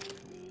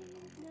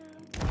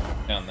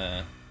 Down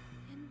there.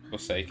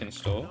 Forsaken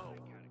store.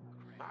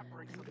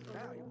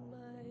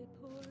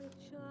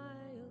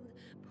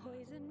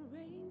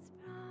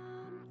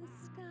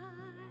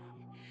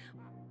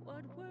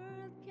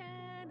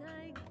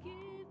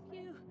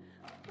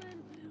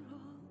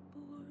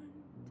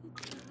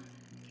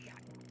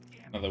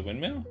 Another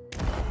windmill?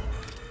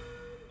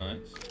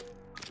 Nice.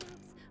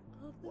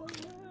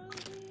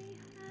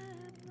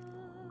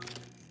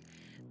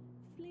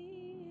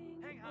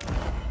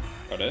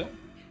 Got it.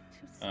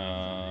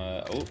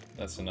 Oh,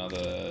 that's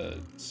another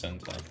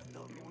center.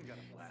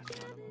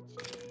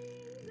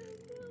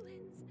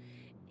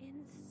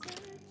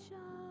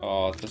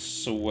 Oh, the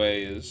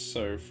sway is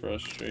so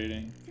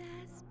frustrating.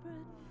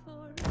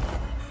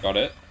 Got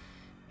it.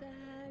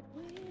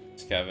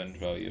 Scavenge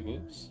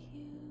valuables.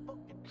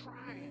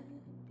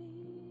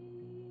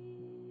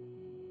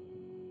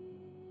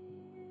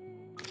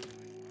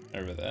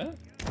 Over there?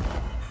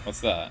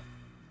 What's that?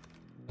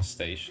 A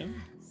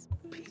station?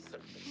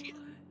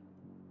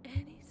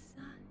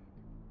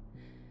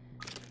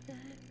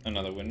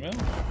 Another windmill?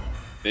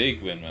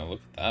 Big windmill,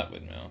 look at that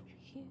windmill.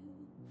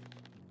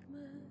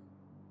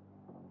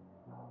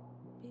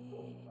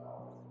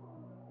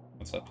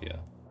 What's up here?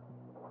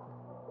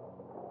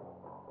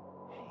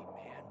 Hey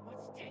man,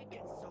 what's taking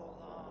so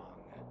long?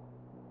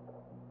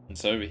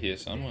 It's over here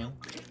somewhere.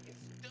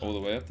 All the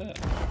way up there.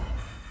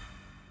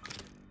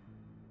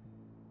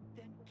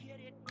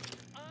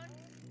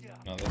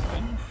 Another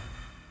thing.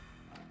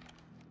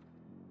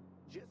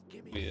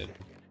 Weird.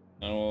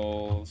 And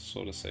all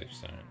sort of safe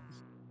zones.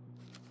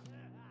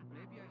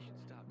 Maybe I should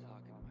stop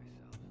talking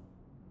to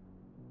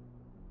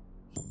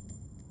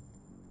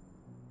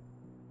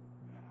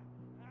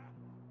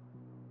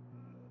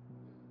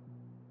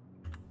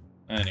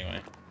myself. Anyway,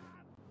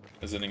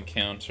 there's an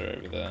encounter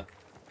over there.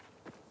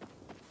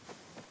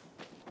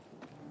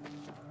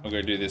 I'll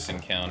go do this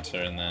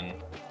encounter and then...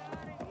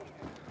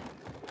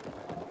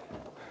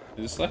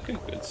 Is this like a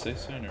good safe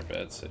zone or a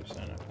bad safe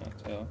zone? I can't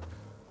tell.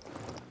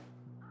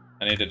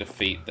 I need to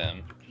defeat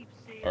them.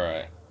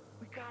 Alright.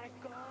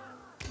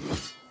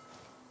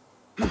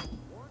 Who the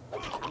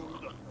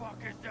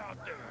fuck is out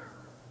there?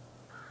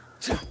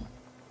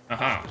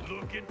 Aha.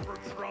 Looking for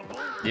trouble?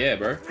 Yeah,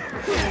 bro.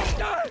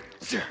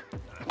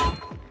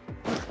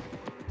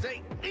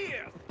 Say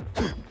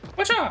this!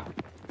 Watch out!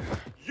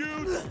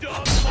 You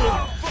dumb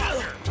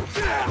motherfucker!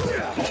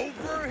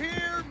 Over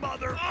here,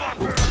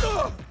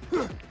 motherfucker!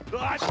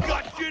 I've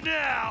got you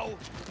now!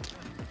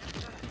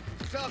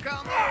 Suck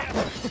on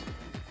this!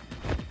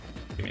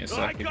 Give me a I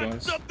second, got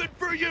boys. something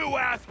for you,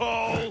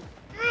 asshole!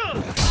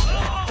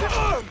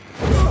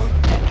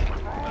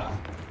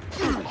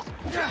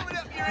 Shove it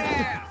up your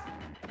ass!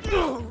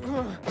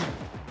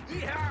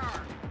 Yeah!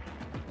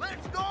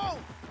 Let's go!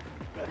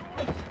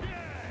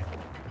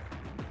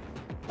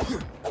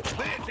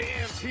 That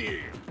damn's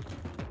here!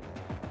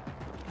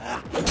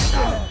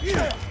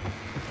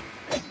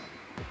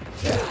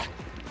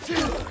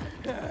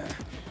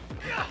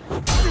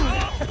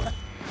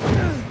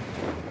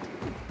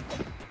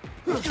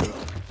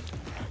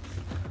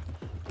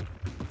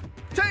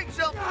 Take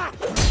some!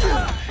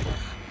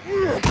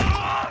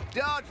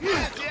 Dodge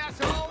this,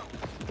 asshole!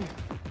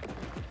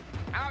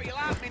 How you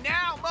like me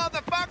now,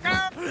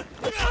 motherfucker?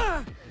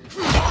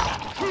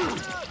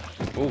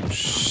 Oh,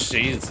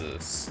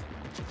 Jesus.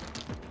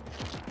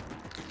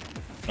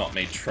 Not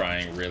me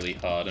trying really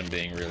hard and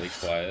being really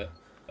quiet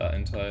that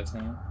entire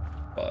time,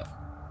 but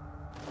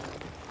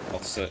I'll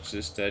I'll search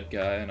this dead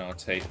guy and I'll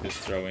take this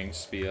throwing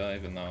spear,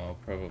 even though I'll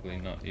probably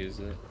not use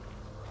it.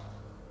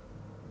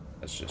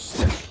 That's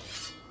just...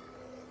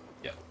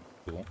 yeah,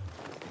 cool.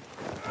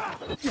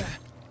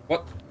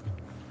 What?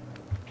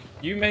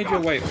 You made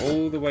your way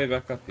all the way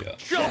back up here.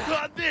 Choke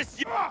on this!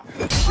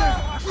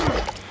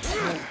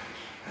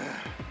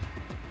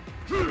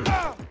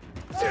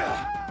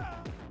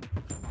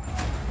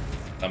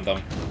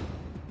 Dum-dum.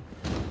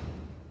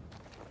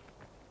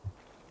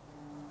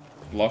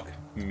 Lock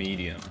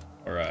medium.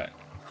 Alright.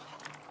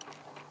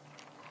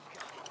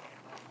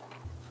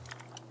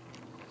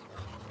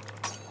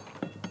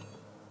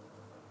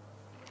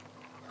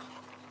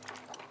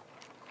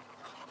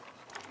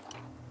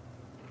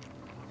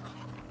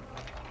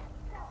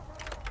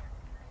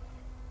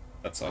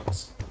 That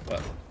sucks,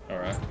 but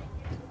alright.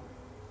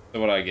 So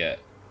what do I get?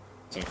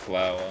 Some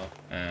flour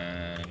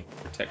and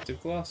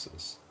protective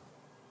glasses.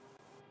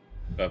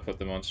 Do I put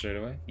them on straight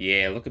away?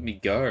 Yeah, look at me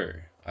go.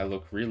 I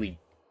look really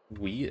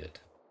weird.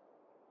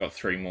 Got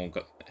 3 more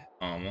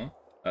armor.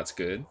 That's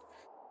good.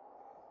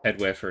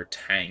 Headwear for a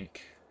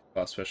tank.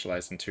 Class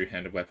specialized in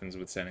 2-handed weapons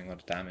withstanding a lot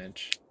of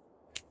damage.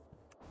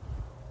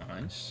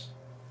 Nice.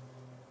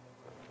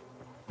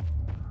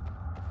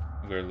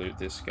 We'll go loot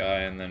this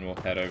guy and then we'll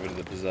head over to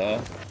the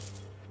bazaar.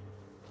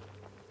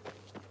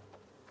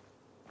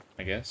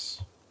 I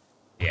guess.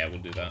 Yeah, we'll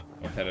do that.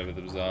 We'll head over to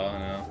the bazaar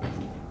now.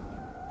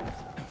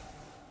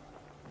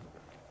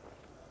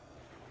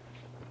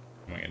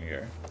 Where am I gonna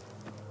go?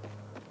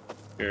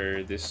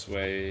 Go this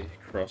way,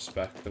 cross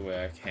back the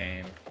way I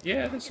came.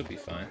 Yeah, this will be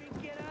fine.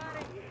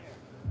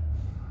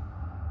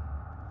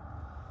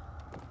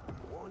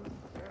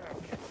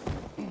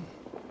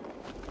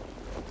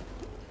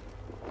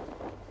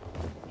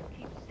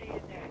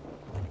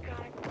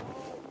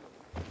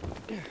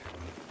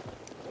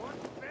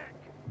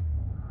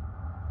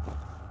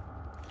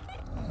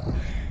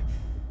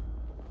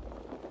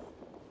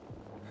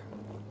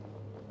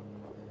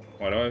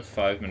 Why do I have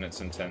 5 minutes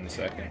and 10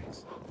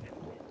 seconds?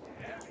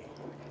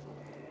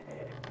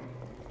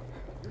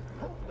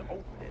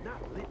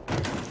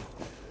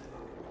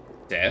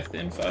 Death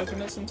in 5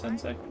 minutes and 10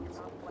 seconds?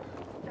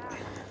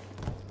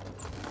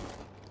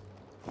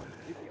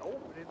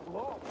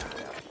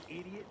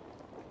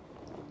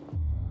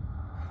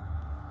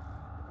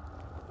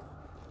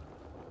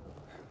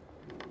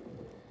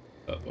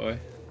 Oh boy.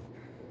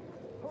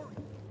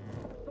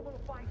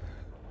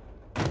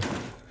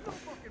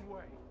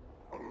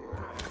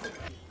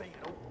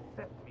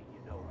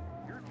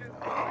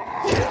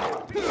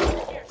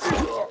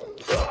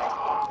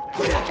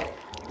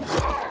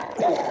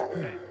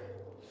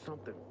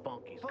 Something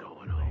funky's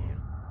going on.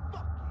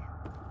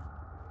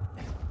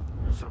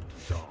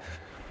 Something's off.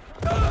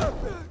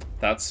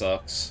 That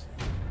sucks.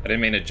 I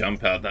didn't mean to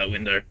jump out that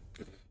window.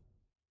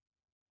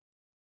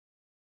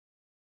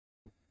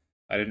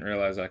 I didn't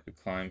realize I could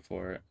climb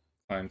through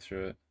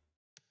it.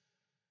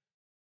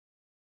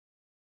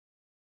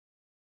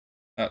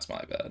 That's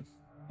my bad.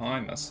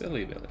 I'm a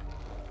silly Billy.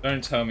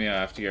 Don't tell me I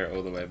have to go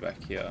all the way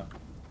back here.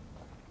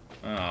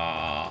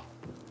 Ah.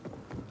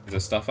 Is the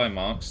stuff I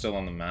marked still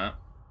on the map?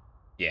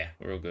 Yeah,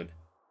 we're all good.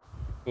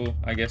 Cool.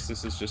 I guess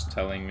this is just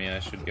telling me I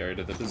should go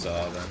to the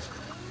bazaar then.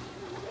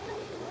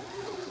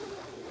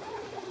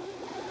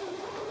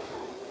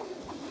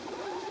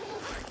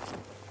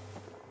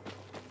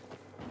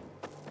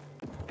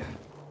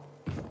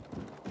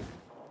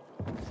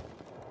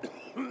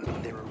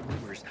 There are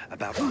rumors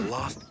about the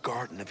lost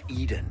Garden of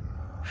Eden,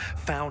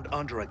 found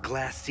under a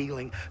glass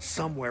ceiling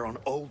somewhere on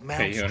Old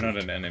Mount Okay, you're Street.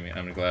 not an enemy.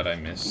 I'm glad I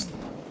missed.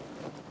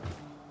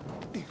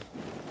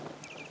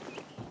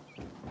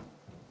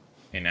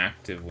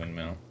 Inactive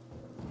windmill.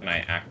 Can I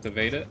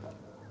activate it?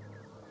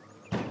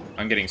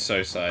 I'm getting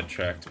so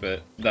sidetracked,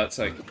 but that's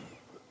like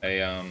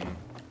a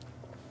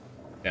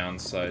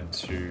downside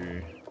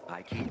to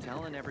I keep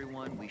telling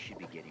everyone we should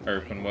be getting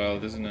open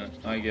world, isn't it?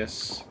 I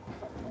guess.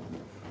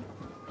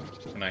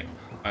 Can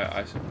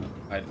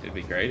it'd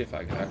be great if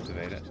I could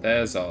activate it.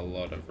 There's a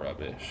lot of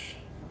rubbish.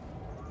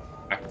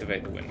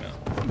 Activate the windmill.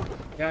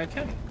 Yeah, I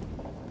can.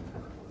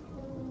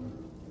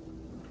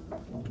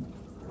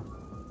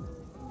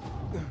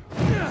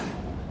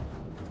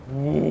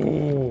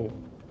 Whoa.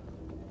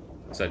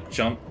 It's a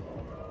jumpy.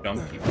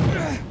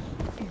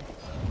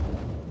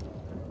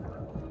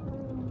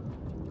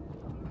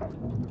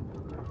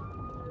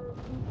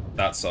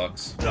 That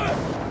sucks.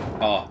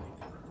 Oh.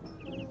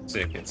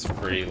 Sick, it's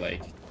free,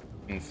 like,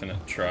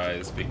 infinite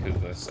tries because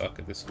I suck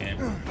at this game.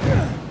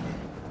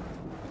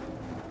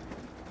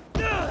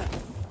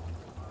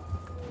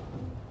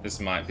 This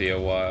might be a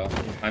while.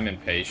 I'm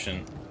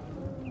impatient.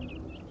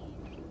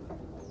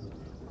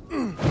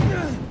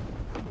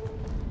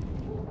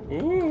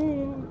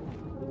 Ooh.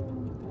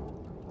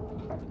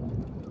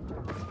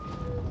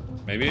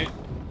 Maybe.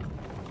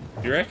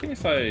 Do you reckon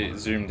if I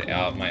zoomed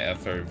out my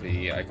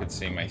FOV, I could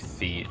see my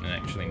feet and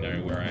actually know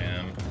where I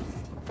am?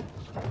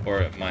 Or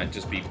it might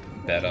just be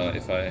better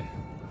if I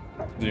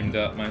zoomed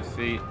out my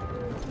feet.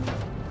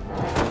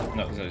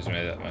 Not zoomed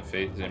out my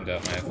feet, zoomed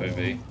out my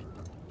FOV.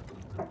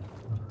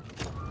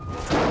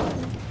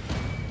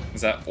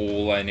 Is that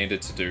all I needed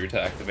to do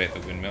to activate the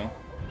windmill?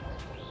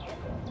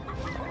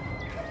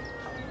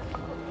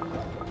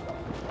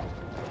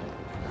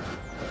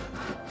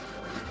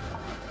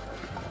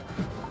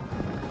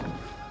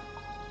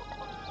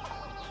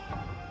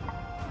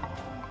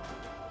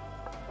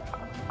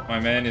 My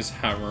man is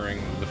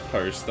hammering the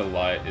post, the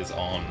light is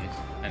on,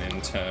 and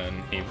in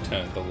turn, he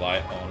turned the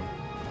light on.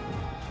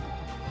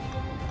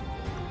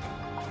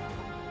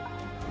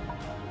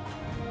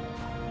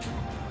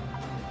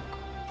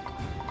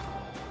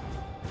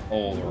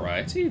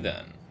 Alrighty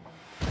then.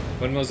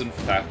 Windmills and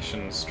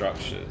faction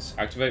structures.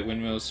 Activate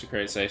windmills to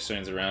create safe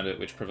zones around it,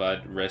 which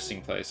provide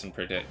resting place and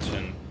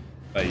protection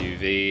by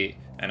UV.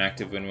 An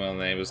active windmill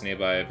enables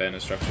nearby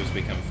abandoned structures to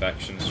become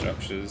faction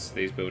structures.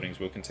 These buildings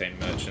will contain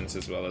merchants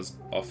as well as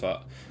offer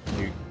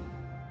new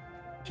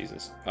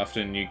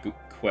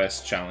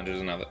quest challenges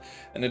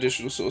and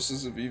additional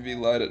sources of UV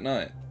light at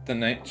night. The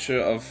nature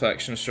of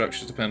faction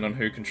structures depend on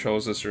who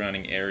controls the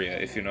surrounding area.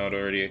 If you're not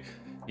already,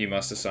 you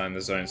must assign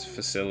the zone's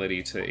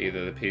facility to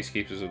either the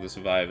peacekeepers or the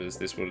survivors.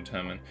 This will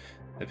determine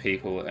the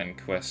people and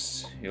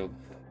quests you'll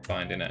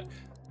find in it.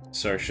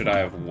 So should I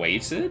have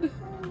waited?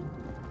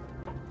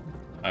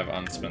 I have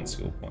unspent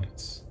skill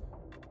points.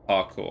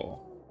 Parkour.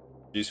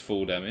 Use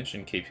full damage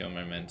and keep your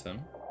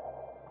momentum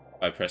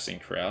by pressing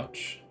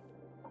crouch.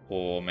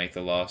 Or make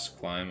the last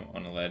climb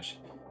on a ledge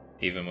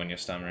even when your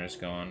stamina is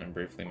gone, and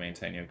briefly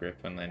maintain your grip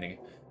when landing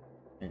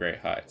from great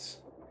heights.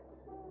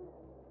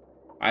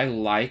 I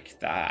like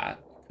that,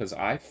 because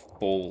I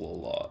fall a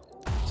lot.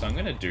 So I'm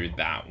going to do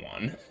that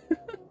one.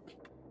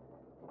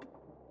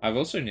 I've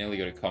also nearly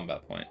got a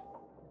combat point.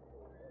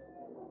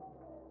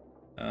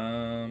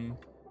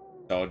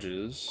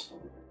 Dodges.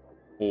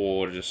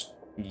 Or just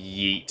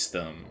yeet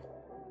them.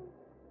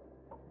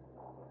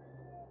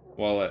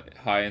 While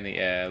high in the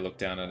air, look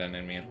down at an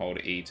enemy and hold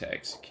E to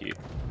execute.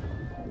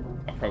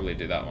 I'll probably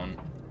do that one.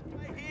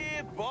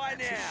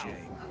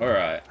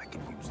 Alright.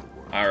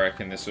 I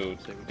reckon this will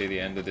be the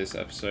end of this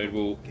episode.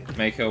 We'll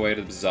make our way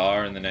to the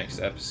Bazaar in the next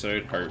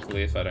episode,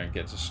 hopefully, if I don't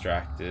get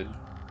distracted.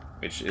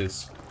 Which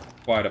is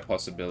quite a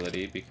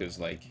possibility, because,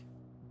 like,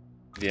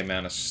 the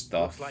amount of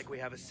stuff. Looks like we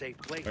have a safe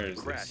place Where to is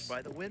crash this?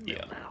 by the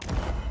windmill now.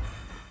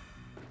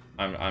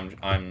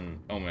 I'm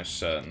almost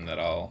certain that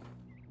I'll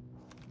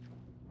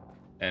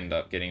end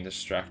up getting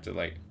distracted,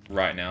 like,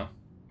 right now.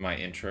 My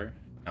intro.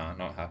 Nah,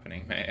 not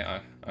happening, mate.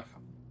 I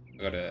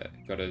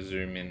gotta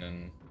zoom in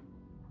and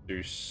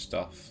do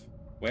stuff.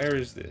 Where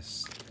is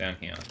this? Down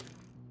here.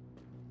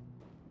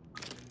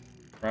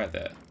 Right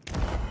there.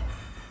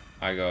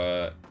 I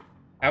got...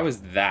 How is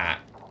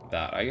that?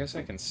 I guess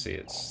I can see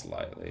it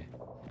slightly.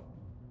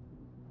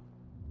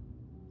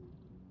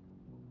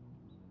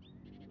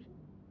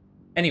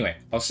 Anyway,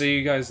 I'll see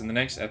you guys in the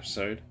next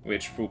episode,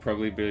 which will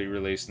probably be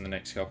released in the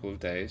next couple of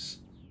days.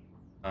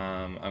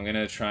 I'm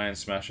gonna try and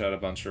smash out a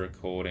bunch of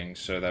recordings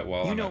so that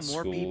while I'm at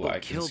school, I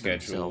can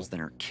schedule. Themselves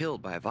than are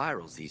killed by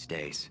virals these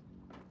days.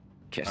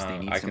 Guess they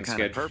need I some can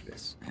kind of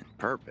purpose. And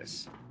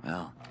purpose,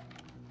 well,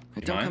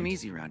 it don't come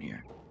easy around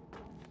here.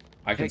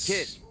 I can. Hey,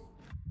 kid.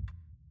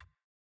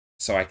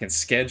 So I can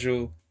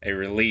schedule a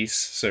release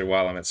so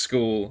while I'm at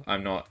school,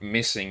 I'm not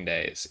missing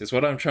days. Is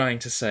what I'm trying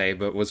to say,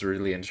 but was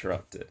really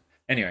interrupted.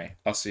 Anyway,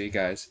 I'll see you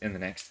guys in the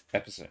next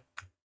episode.